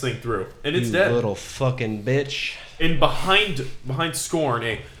run this thing through, and it's You dead. little fucking bitch. And behind Scorn,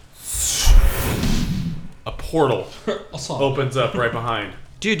 a portal opens up right behind.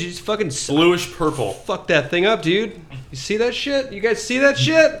 Dude, you just fucking Bluish purple. fuck that thing up, dude. You see that shit? You guys see that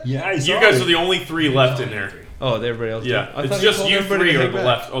shit? Yeah, I You saw guys it. are the only 3 left in there. Oh, everybody else. Yeah, did. I it's thought just told you everybody 3 to are hang the back.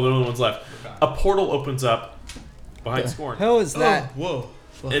 left. Oh, the only ones left. A portal opens up behind Scorn, Hell is that? Whoa.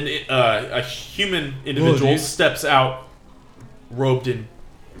 and a human individual dude. steps out, robed in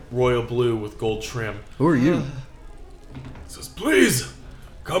royal blue with gold trim. Who are you? Says, please,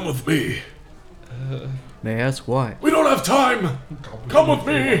 come with me. May I ask why? We don't have time. Come with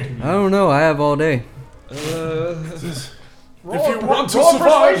me. I don't know. I have all day. If you want to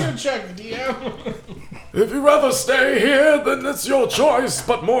survive, check, DM. if you rather stay here, then it's your choice,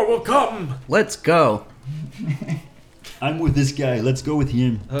 but more will come. Let's go. I'm with this guy. Let's go with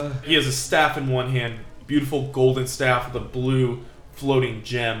him. He has a staff in one hand, beautiful golden staff with a blue floating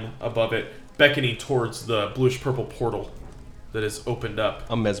gem above it, beckoning towards the bluish purple portal that is opened up.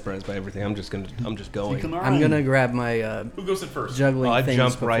 I'm mesmerized by everything. I'm just going. Come on. I'm gonna grab my Who goes in first? juggling I things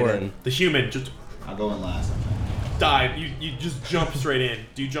jump before. right in. The human just I'll go in last. dive. You just jump straight in.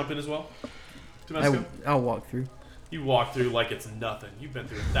 Do you jump in as well? Tumesco? I'll walk through. You walk through like it's nothing. You've been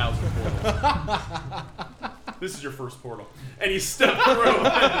through 1,000 portals. This is your first portal, and you step through.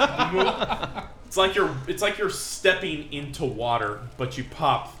 It's like you're stepping into water, but you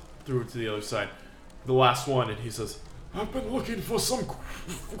pop through to the other side. The last one, and he says, I've been looking for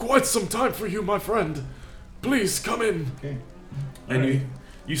quite some time for you, my friend. Please come in. Okay. And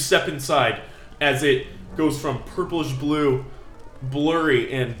you step inside as it goes from purplish blue,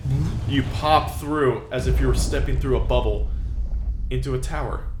 blurry, and you pop through as if you were stepping through a bubble into a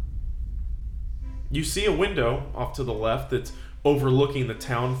tower. You see a window off to the left that's overlooking the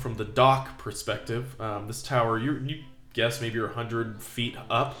town from the dock perspective. This tower, you guess maybe you're 100 feet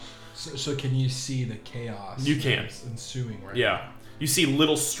up. So can you see the chaos? You can. That's ensuing right Yeah. You see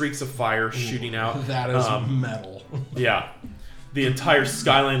little streaks of fire shooting out. That is metal. Yeah. The entire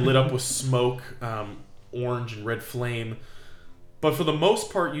skyline lit up with smoke, orange and red flame. But for the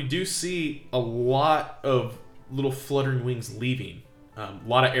most part, you do see a lot of little fluttering wings leaving. A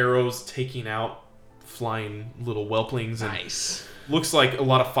lot of arrows taking out flying little whelplings. And Nice. looks like a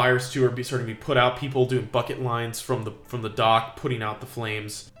lot of fires too are starting to be put out. People doing bucket lines from the dock, putting out the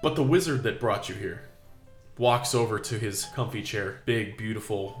flames. But the wizard that brought you here walks over to his comfy chair, big,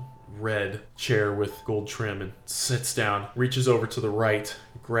 beautiful red chair with gold trim, and sits down, reaches over to the right,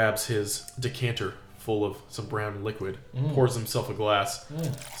 grabs his decanter full of some brown liquid, pours himself a glass,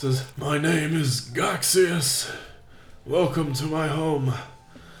 says, "My name is Xoos. Welcome to my home.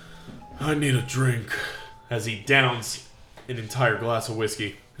 I need a drink." As he downs an entire glass of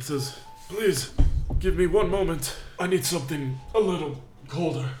whiskey, he says, "Please, give me one moment. I need something a little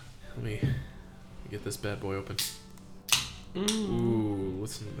colder." Let me get this bad boy open. Ooh,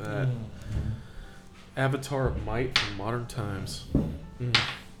 listen to that. Avatar of Might from modern times.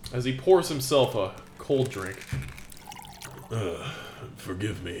 As he pours himself a cold drink.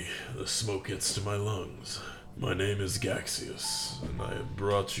 Forgive me, the smoke gets to my lungs. My name is Xoos, and I have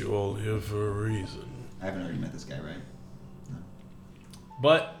brought you all here for a reason. I haven't already met this guy, right?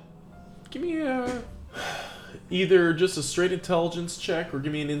 But give me either just a straight intelligence check or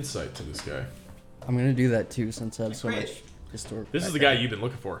give me an insight to this guy. I'm gonna do that too since I have so Great. much historical. This is the guy you've been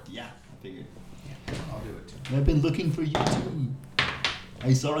looking for. Yeah, I figured. I'll do it too. I've been looking for you too.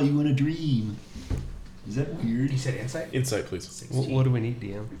 I saw you in a dream. Is that weird? You said insight? Insight, please. 16. What do we need,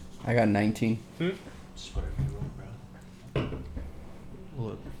 DM? I got 19. Just whatever you want, bro.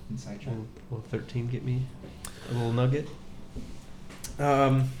 Will, Insight check. will 13 get me a little nugget?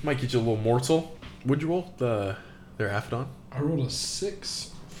 Might get you a little morsel. Would you roll their Afadon? I rolled a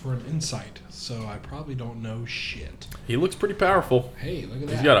 6 for an insight, so I probably don't know shit. He looks pretty powerful. Hey, look at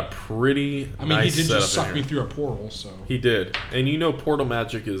that. He's got a pretty I mean, nice he did setup just in suck me here. through a portal, so He did. And you know portal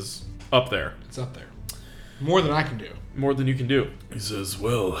magic is up there. it's up there. More than I can do. More than you can do. He says,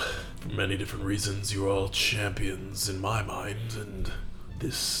 well, for many different reasons, you're all champions in my mind, and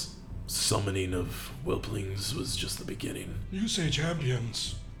this summoning of whelplings was just the beginning. You say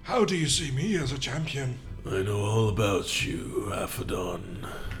champions. How do you see me as a champion? I know all about you, Afadon.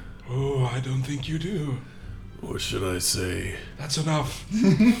 Oh, I don't think you do. Or should I say, That's enough.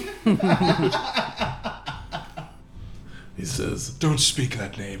 he says, Don't speak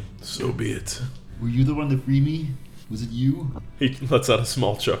that name. so be it. Were you the one to free me? Was it you? He lets out a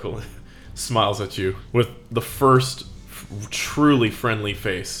small chuckle and smiles at you with the first truly friendly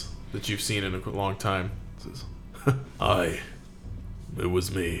face that you've seen in a long time. Says, Aye, it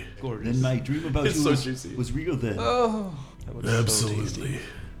was me. Gorgeous. Then my dream about It's you so was, juicy. was real then. Oh, that was Absolutely.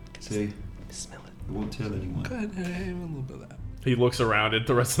 Say, Smell it. I won't tell anyone. Go ahead, have a little bit of that. He looks around at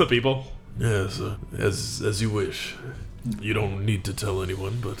the rest of the people. Yes, as you wish. You don't need to tell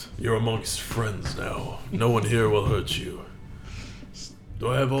anyone, but you're amongst friends now. No one here will hurt you. Do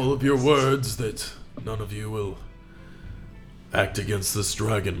I have all of your words that none of you will act against this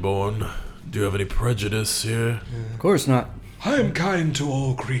dragonborn? Do you have any prejudice here? Of course not. I am kind to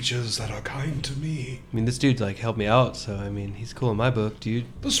all creatures that are kind to me. I mean, this dude like helped me out, so I mean, he's cool in my book, dude.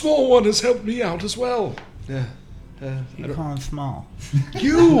 The small one has helped me out as well. Yeah. You call him small.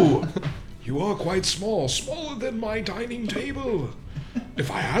 You! You are quite small, smaller than my dining table.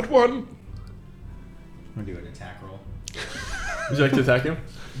 If I had one. I'm gonna do an attack roll. Would you like to attack him?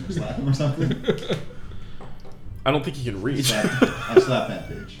 Slap him or something? I don't think he can reach. I'll slap that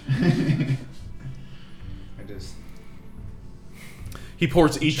bitch. I just. He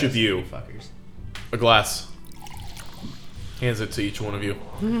pours each of you Fuckers. a glass. Hands it to each one of you.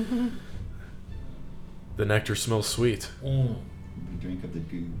 The nectar smells sweet. Drink of the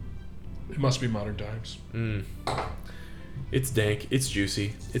goo. It must be modern times. It's dank. It's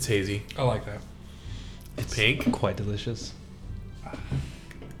juicy. It's hazy. I like that. It's pink. Quite delicious.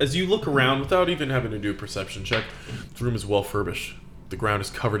 As you look around, without even having to do a perception check, the room is well furbished. The ground is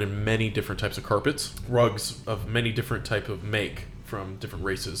covered in many different types of carpets, rugs of many different type of make from different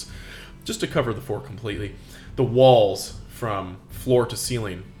races, just to cover the floor completely. The walls, from floor to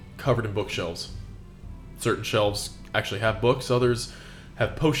ceiling, covered in bookshelves. Certain shelves actually have books, others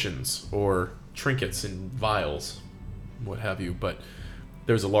have potions or trinkets in vials. what have you. But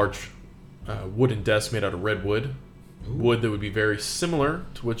there's a large wooden desk made out of red wood. Ooh. Wood that would be very similar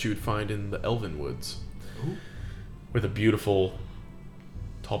to what you would find in the Elven Woods. Ooh. With a beautiful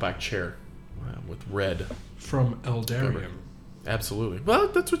tall-back chair with red. From Eldarium. Absolutely. Well,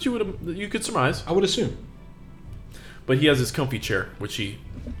 that's what you could surmise. I would assume. But he has his comfy chair, which he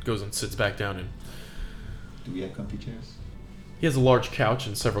goes and sits back down in. Do we have comfy chairs? He has a large couch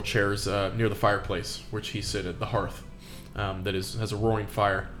and several chairs near the fireplace, which he sit at the hearth that has a roaring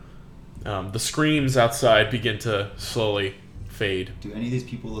fire. The screams outside begin to slowly fade. Do any of these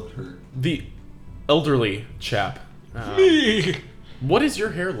people look hurt? The elderly chap. Me! What does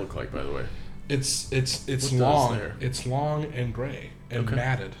your hair look like, by the way? It's What long. does there? It's long and gray and Okay.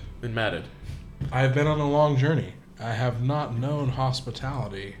 matted. And matted. I have been on a long journey. I have not known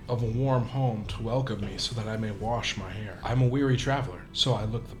hospitality of a warm home to welcome me so that I may wash my hair. I'm a weary traveler, so I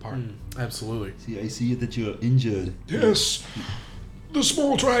look the part. Absolutely. See, I see that you're injured. Yes, the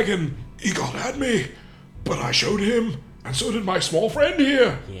small dragon, he got at me, but I showed him, and so did my small friend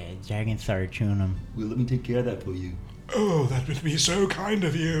here. Yeah, dragon started chewing him. Well, let me take care of that for you. Oh, that would be so kind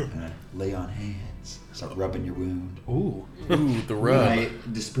of you. And I lay on hands. Start rubbing your wound. Ooh. Ooh, the rub. I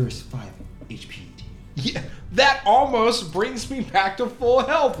disperse 5 HP. Yeah, that almost brings me back to full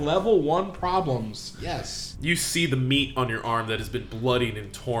health. Level 1 problems. Yes. You see the meat on your arm that has been bloodied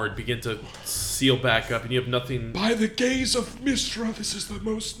and torn begin to seal back up, and you have nothing. By the gaze of Mistra, this is the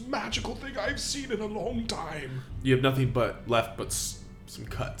most magical thing I've seen in a long time. You have nothing but left but some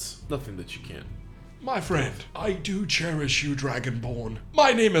cuts. Nothing that you can. My friend, I do cherish you, Dragonborn.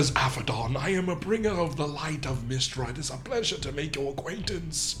 My name is Afadon. I am a bringer of the light of Mistra. It is a pleasure to make your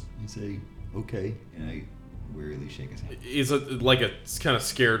acquaintance. You say, okay. And I wearily shake his hand. Is like a kind of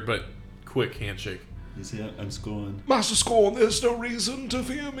scared but quick handshake. You say, I'm Scorn. Master Scorn, there's no reason to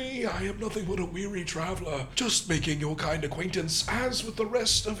fear me. I am nothing but a weary traveler, just making your kind acquaintance, as with the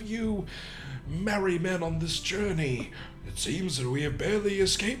rest of you merry men on this journey. It seems that we have barely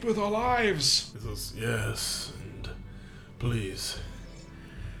escaped with our lives. Yes, and please,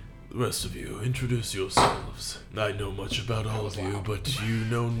 the rest of you, introduce yourselves. I know much about all of you, but you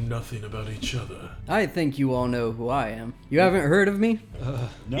know nothing about each other. I think you all know who I am. You haven't heard of me?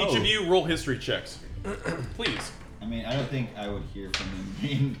 No. Each of you roll history checks. Please. I mean, I don't think I would hear from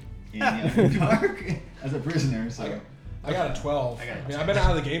him in the Underdark as a prisoner, so... I got a 12. I've been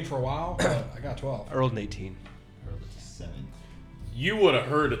out of the game for a while, but I got 12. I rolled an 18. 7. You would have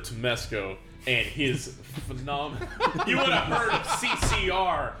heard of Tumesco and his phenomenal... You would have heard of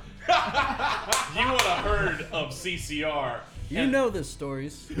CCR. You would have heard of CCR. You know the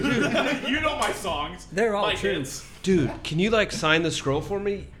stories. You know my songs. They're all my true. hits. Dude, can you like sign the scroll for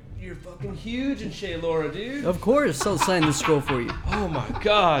me? You're fucking huge in Shaylora, dude. Of course, I'll sign the scroll for you. Oh my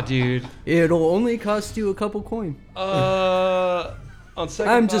god, dude. It'll only cost you a couple coin. On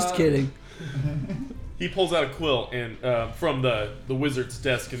second I'm just thought- kidding. He pulls out a quill and from the wizard's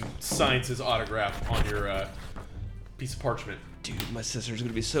desk and signs his autograph on your piece of parchment. Dude, my sister's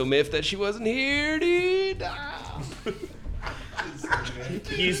gonna be so miffed that she wasn't here, dude. Ah.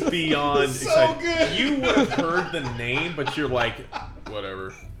 He's beyond excited. Good. You would have heard the name, but you're like,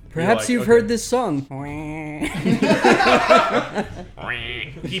 whatever. Perhaps you've heard this song.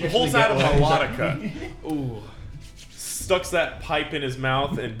 He pulls out a melodica. Ooh. Stucks that pipe in his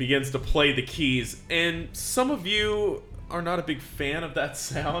mouth and begins to play the keys. And some of you are not a big fan of that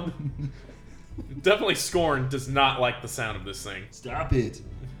sound. Definitely Scorn does not like the sound of this thing. Stop it.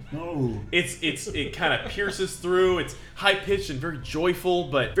 No. It kind of pierces through. It's high pitched and very joyful,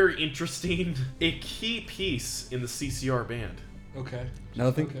 but very interesting. A key piece in the CCR band. Okay.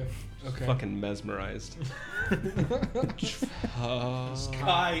 Nothing. Okay. Fucking mesmerized. Kai is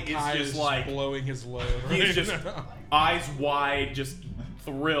Kai just like blowing his load. he's right just now. eyes wide, just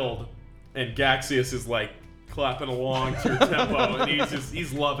thrilled, and Gaxius is like clapping along to your tempo, and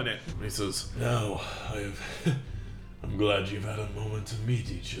he's loving it. And he says, "Now I'm glad you've had a moment to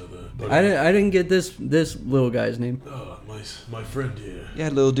meet each other. But, I didn't get this little guy's name. my friend here. Yeah,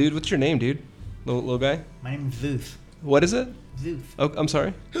 little dude. What's your name, dude? Little guy? My name's Xoos. What is it? Xoos. Oh, I'm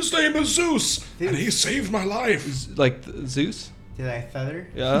sorry. His name is Zeus, and he saved my life. Like Zeus? Did I feather?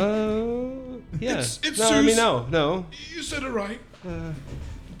 Yeah. It's no, Zeus. I mean, no. You said it right.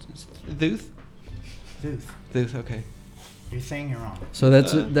 Zeus? Zeus. Zeus, okay. You're saying you're wrong. So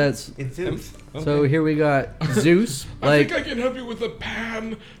that's It's Zeus. So here we got Zeus. I think I can help you with the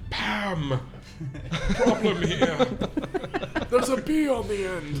Pam problem here. There's a P on the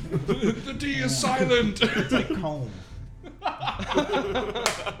end. The D is silent. It's like comb.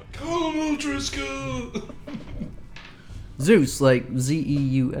 Colonel Driscoll. Zeus, like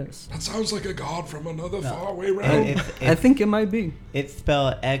Zeus. That sounds like a god from another faraway realm. I think it might be. It's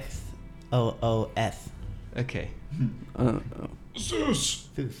spelled Xoos. Okay. Zeus.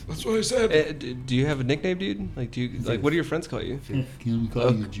 Zeus. That's what I said. Do you have a nickname, dude? Like, what do your friends call you? Can we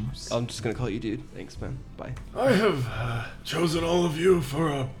call you Juice? I'm just gonna call you dude. Thanks, man. Bye. I have chosen all of you for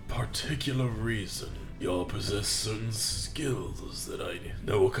a particular reason. Y'all possess certain skills that I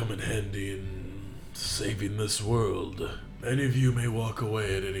know will come in handy in saving this world. Many of you may walk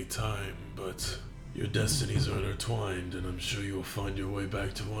away at any time, but your destinies are intertwined, and I'm sure you will find your way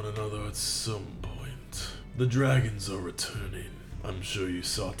back to one another at some point. The dragons are returning. I'm sure you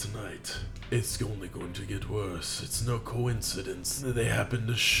saw tonight. It's only going to get worse. It's no coincidence that they happen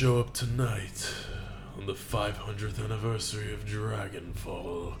to show up tonight on the 500th anniversary of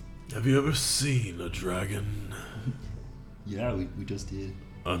Dragonfall. Have you ever seen a dragon? Yeah, we just did.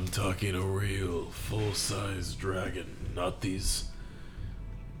 I'm talking a real, full-size dragon, not these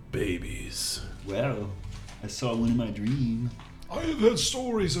babies. Well, I saw one in my dream. I have heard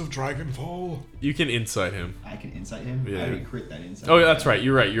stories of Dragonfall. You can insight him. I can insight him? Yeah. I already crit that insight. Oh, yeah, that's right.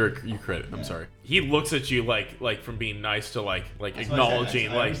 You're right. You credit. I'm Yeah. sorry. He looks at you like from being nice to like That's what I said. acknowledging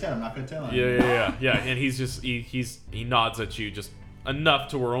I already like said I'm not going to tell him. yeah. And he's just he nods at you just enough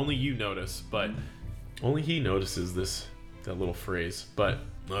to where only you notice, but only he notices that little phrase. But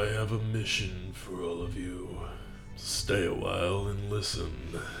I have a mission for all of you. Stay a while and listen.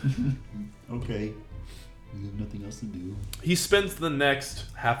 Okay. We have nothing else to do. he spends the next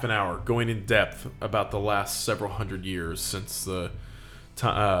half an hour going in depth about the last several hundred years since the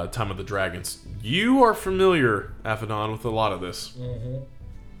time of the dragons. You are familiar, Afadon, with a lot of this.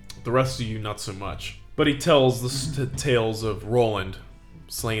 The rest of you, not so much. But he tells the tales of Roland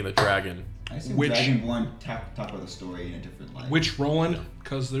slaying the dragon. I assume Which- Dragonborn talk about the story in a different light. Which Roland?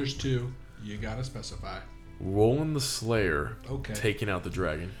 Because there's two. You gotta specify. Roland the Slayer Okay. taking out the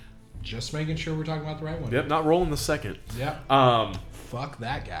dragon. Just making sure we're talking about the right one. Yep, not Roland the second. Yep. Um, Fuck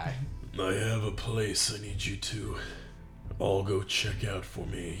that guy. I have a place I need you to all go check out for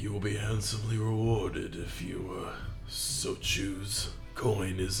me. You will be handsomely rewarded if you so choose.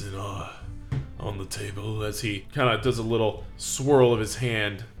 Coin is in on the table as he kind of does a little swirl of his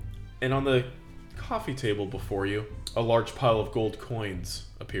hand, and on the coffee table before you, a large pile of gold coins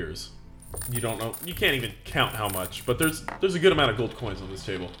appears. You don't know, you can't even count how much, but there's a good amount of gold coins on this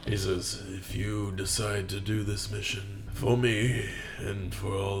table. He says, if you decide to do this mission for me and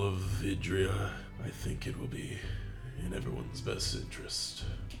for all of Idria, I think it will be in everyone's best interest.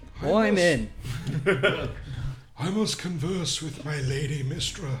 Well, I'm in. I must converse with my lady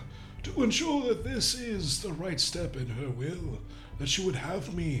Mistra to ensure that this is the right step in her will, that she would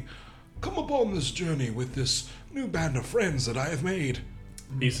have me come upon this journey with this new band of friends that I have made.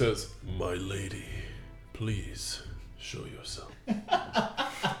 He says, My lady, please show yourself.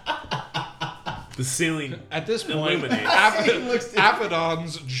 the ceiling At this point, illuminates.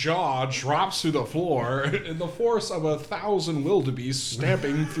 Afadon's jaw drops through the floor in the force of 1,000 wildebeests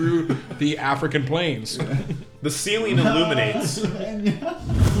stamping through the African plains. The ceiling illuminates.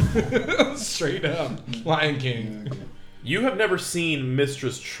 Straight up. Lion King. You have never seen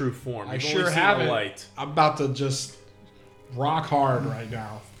Mistra's true form. I You've sure only seen haven't. the light. I'm about to just rock hard right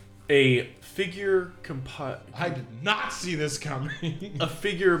now. A figure I did not see this coming. a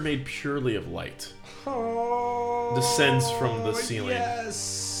figure made purely of light descends from the ceiling.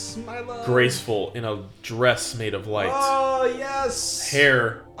 Yes, my love. Graceful in a dress made of light. Oh, yes.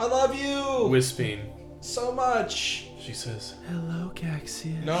 Hair I love you wisping. so much. She says, "Hello,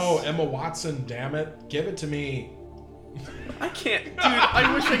 Gaxius." No, Emma Watson, damn it. Give it to me. I can't, dude.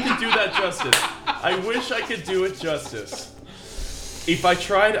 I wish I could do that justice. I wish I could do it justice. If I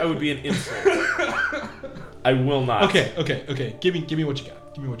tried, I would be an insult. I will not. Okay. Give me what you got.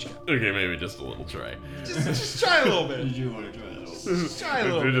 Okay, maybe just a little try. Just try a little bit. Did you want to try that? Just try a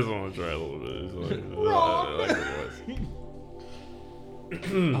little I bit. just want to try a little bit.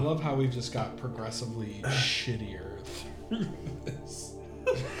 I love how we've just got progressively shittier through this.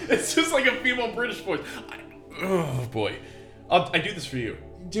 It's just like a female British voice. Oh boy, I do this for you.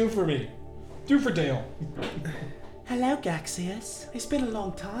 Do for me. Do for Dale. Hello, Gaxius. It's been a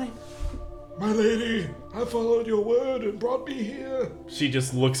long time. My lady, I followed your word and brought me here. She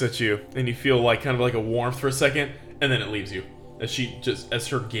just looks at you, and you feel like kind of like a warmth for a second, and then it leaves you. As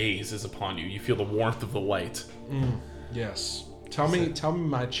her gaze is upon you, you feel the warmth of the light. Yes. Tell me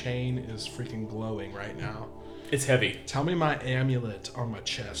my chain is freaking glowing right now. It's heavy. Tell me my amulet on my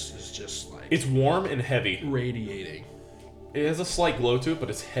chest is just like It's warm and heavy. radiating. It has a slight glow to it, but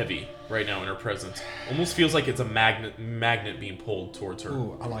it's heavy right now in her presence. Almost feels like it's a magnet being pulled towards her.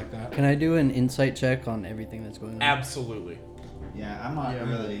 Ooh, I like that. Can I do an insight check on everything that's going on? Absolutely. Yeah, I'm not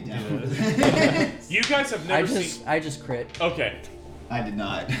really down with it. You guys have never seen... I just crit. Okay. I did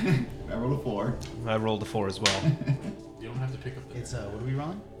not. I rolled a 4. I rolled a 4 as well. You don't have to pick up the... It's what are we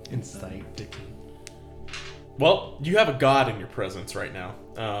rolling? Insight. Well, you have a god in your presence right now.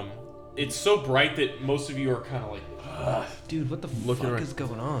 It's so bright that most of you are kind of like... Dude, what the fuck is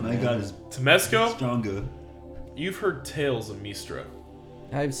going on? My god is Tumesco, stronger. you've heard tales of Mistra.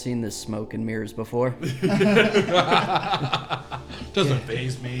 I've seen this smoke and mirrors before. Doesn't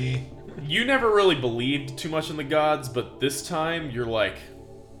faze me. You never really believed too much in the gods, but this time you're like...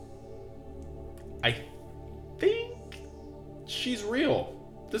 I think she's real.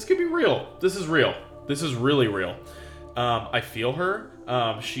 This could be real. This is real. This is really real. I feel her.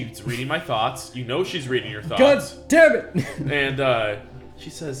 She's reading my thoughts. You know she's reading your thoughts. God damn it! And she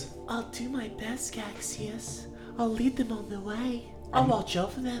says, I'll do my best, Gaxius. I'll lead them on their way. I'll watch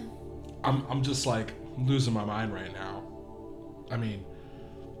over them. I'm just like losing my mind right now. I mean,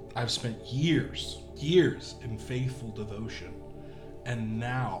 I've spent years in faithful devotion, and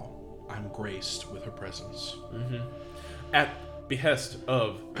now I'm graced with her presence. at behest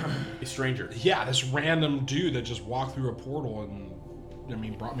of a stranger. Yeah, this random dude that just walked through a portal and,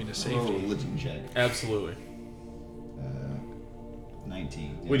 brought me to safety. Religion check. Absolutely.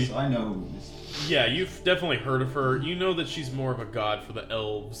 19. Yeah, What do you- so I know. Yeah, you've definitely heard of her. You know that she's more of a god for the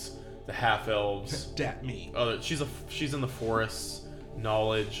elves, the half-elves. Dat me. She's in the forests,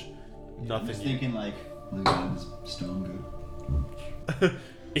 knowledge, I nothing. was thinking like, my god is stronger.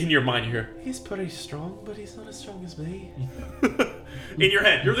 In your mind, you hear, He's pretty strong, but he's not as strong as me. in your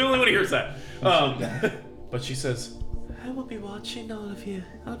head, you're the only one who hears that. But she says, I will be watching all of you.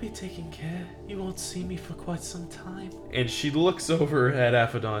 I'll be taking care. You won't see me for quite some time. and she looks over at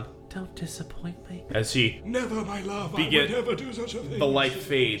Afadon Don't disappoint me. as she Never, my love. I Begin- would never do such a thing. the light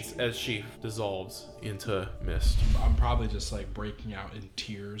fades as she dissolves into mist. I'm probably just like breaking out in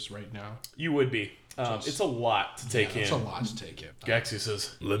tears right now. You would be. It's a lot to take in. It's a lot to take in. Gaxi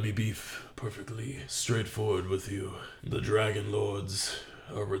says, Let me be perfectly straightforward with you. The Dragon Lords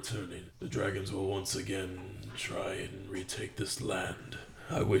are returning. The dragons will once again try and retake this land.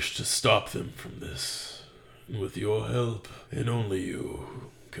 I wish to stop them from this. With your help, and only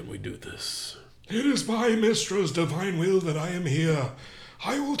you, can we do this. It is by Mistra's divine will that I am here.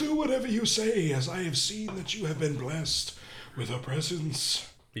 I will do whatever you say, as I have seen that you have been blessed with her presence.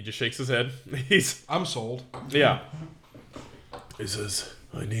 he just shakes his head. I'm sold. Yeah. He says,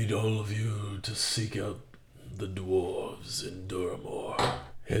 I need all of you to seek out the dwarves in Duramore.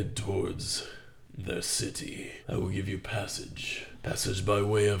 Head towards their city. I will give you passage. Passage by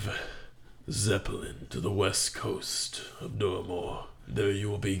way of Zeppelin to the west coast of Duramore. There you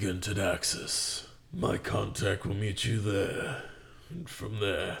will be granted access. My contact will meet you there. And from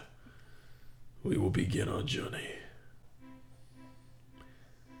there, we will begin our journey.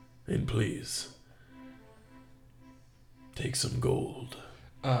 And please, take some gold.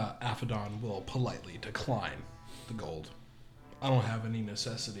 Afadon will politely decline the gold. I don't have any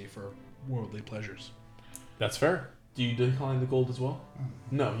necessity for worldly pleasures. That's fair. Do you decline the gold as well?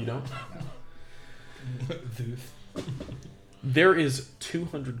 No, you don't. There is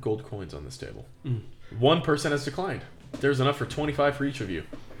 200 gold coins on this table. One person has declined. There's enough for 25 for each of you.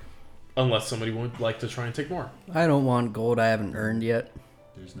 Unless somebody would like to try and take more. I don't want gold I haven't earned yet.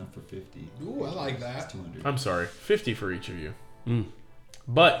 There's enough for 50. Ooh, I like that. It's 200. I'm sorry, 50 for each of you.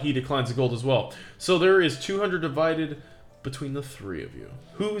 But he declines the gold as well. So there is 200 divided between the three of you.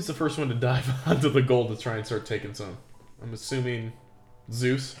 Who is the first one to dive onto the gold to try and start taking some? I'm assuming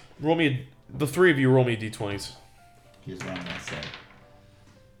Xoos. The three of you roll me d20s. Here's what I'm gonna say.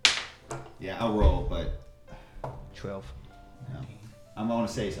 Yeah, I'll roll, but 12. no. I'm gonna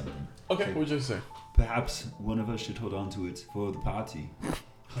say something. Okay, what would you say? Perhaps one of us should hold on to it for the party.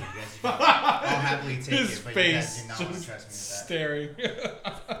 I'll happily take His it, but face you guys do not want to just trust me staring.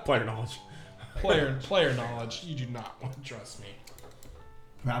 Player knowledge. Player knowledge. You do not want to trust me.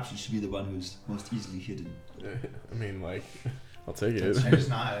 Perhaps you should be the one who's most easily hidden. I mean, like, I'll take with that. it. There's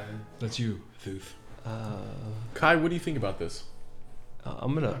not. That's you, Thuth. Kai, what do you think about this? I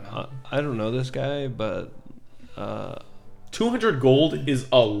don't know this guy, but 200 gold is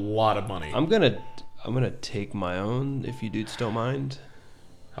a lot of money. I'm gonna take my own if you dudes don't mind.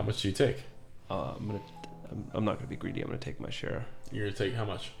 How much do you take? I'm not gonna be greedy. I'm gonna take my share. You're gonna take how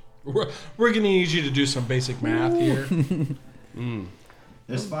much? We're gonna need you to do some basic math here.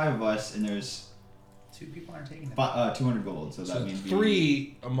 There's 5 of us, and there's 2 people aren't taking it. 200 gold, so that So means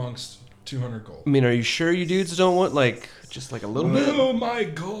 3 amongst 200 gold. I mean, are you sure you dudes don't want, like, just like a little bit? Oh, my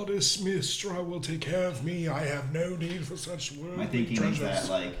goddess Mistra will take care of me. I have no need for such worldly My thinking treasures. is that,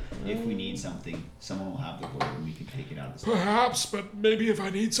 like, if we need something, someone will have the word and we can take it out of the store. Perhaps, but maybe if I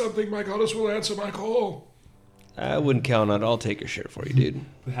need something, my goddess will answer my call. I wouldn't count on it. I'll take your share for you, dude.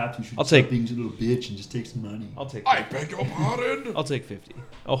 Perhaps you should I'll stop take- being a little bitch and just take some money. I'll take. I beg your pardon? I'll take 50.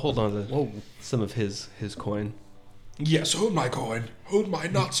 I'll hold on to some of his coin. Yes, hold my coin. Hold my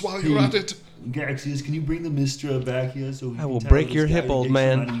nuts while you're at it. Gaxius, can you bring the Mistra back here so we I can will tell break this your guy hip, to old take some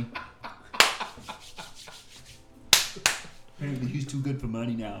man. money? Apparently he's too good for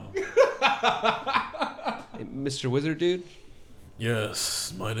money now. Hey, Mr. Wizard, dude.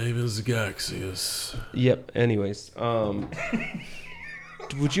 Yes, my name is Gaxius. Yep. Anyways,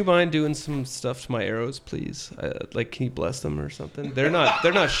 would you mind doing some stuff to my arrows, please? Like, can you bless them or something? They're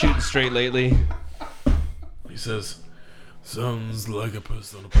not shooting straight lately. He says, sounds like a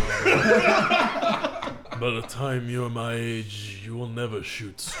personal problem. By the time you're my age, you will never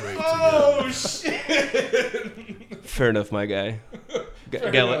shoot straight again. Shit! Fair enough, my guy.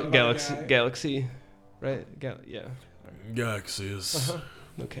 Galaxy, right? Yeah. Gaxius,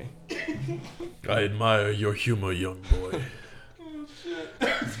 Okay. I admire your humor, young boy.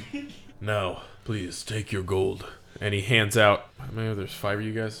 Now, please take your gold. And he hands out. How many? There's 5 of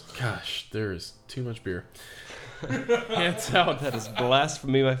you guys. Gosh, there is too much beer. Hands out. That is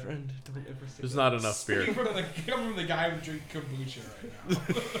blasphemy, my friend. Don't ever say There's that. not enough beer. Come from the guy who drinks kombucha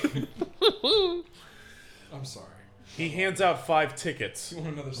right now. I'm sorry. He hands out 5 tickets. You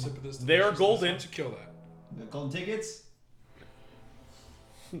want another sip of this? They are delicious- golden. Why don't you kill that? The golden tickets?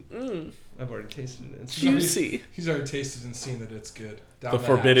 I've already tasted it. It's Juicy. He's already tasted and seen that it's good. Down The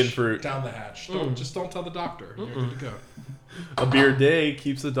forbidden hatch. fruit. Down the hatch. Just don't tell the doctor. You're good to go. A beer day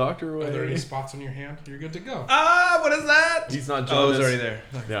keeps the doctor away. Are there any spots on your hand? You're good to go. Ah, what is that? He's not Oh, Jonas. it's already there.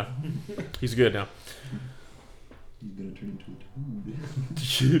 Yeah. He's good now. He's gonna turn into a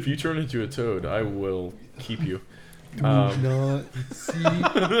toad. If you turn into a toad, I will keep you. Not see.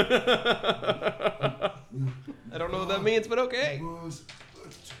 I don't know what that means, but okay.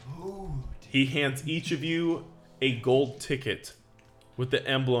 He hands each of you a gold ticket with the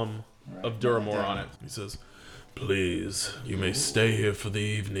emblem of Duramore on it. He says, please, you may stay here for the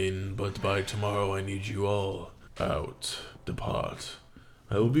evening, but by tomorrow I need you all out. Depart.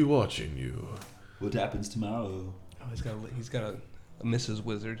 I will be watching you. What happens tomorrow? Oh, he's got a Mrs.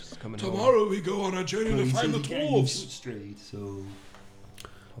 Wizard just coming home. Tomorrow we go on a journey to find the He can't even shoot dwarves. straight, so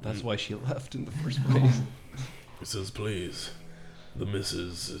Well, that's why she left in the first place. He says, please, the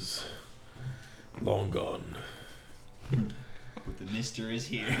missus is long gone. But the mister is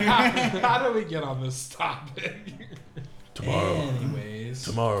here. How do we get on this topic?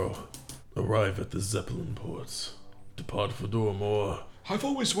 Tomorrow, arrive at the Zeppelin ports. Depart for Duramore. I've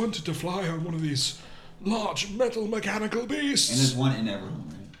always wanted to fly on one of these large metal mechanical beasts. And there's one in every home,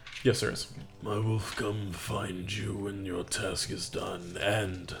 right? Yes, there is. I will come find you when your task is done,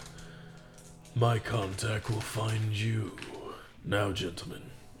 and my contact will find you. Now,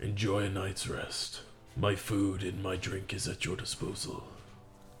 gentlemen, enjoy a night's rest. My food and my drink is at your disposal,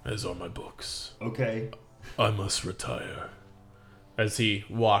 as are my books. okay. I must retire. As he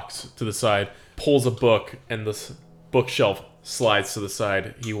walks to the side, pulls a book, and the bookshelf slides to the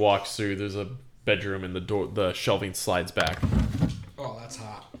side. He walks through. There's a bedroom, and the shelving slides back. Oh, that's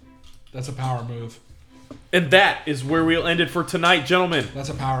hot. That's a power move. And that is where we'll end it for tonight, gentlemen. That's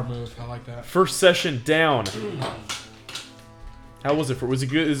a power move. I like that. First session down. How was it? Was it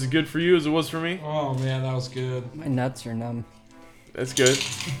good? Is it good for you as it was for me? Oh man, that was good. My nuts are numb. That's good.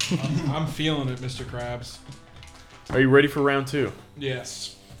 I'm feeling it, Mr. Krabs. Are you ready for round 2?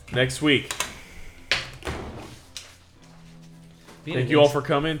 Yes. Next week. Thank you all for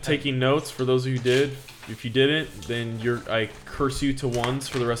coming, taking notes. For those of you who did, if you didn't, then I curse you to 1s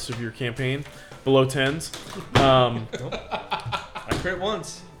for the rest of your campaign. Below 10s. I crit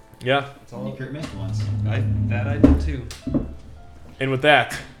once. Yeah. That's And you all. crit missed once. I did too. And with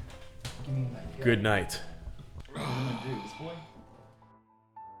that, good night. What am I gonna do, this boy?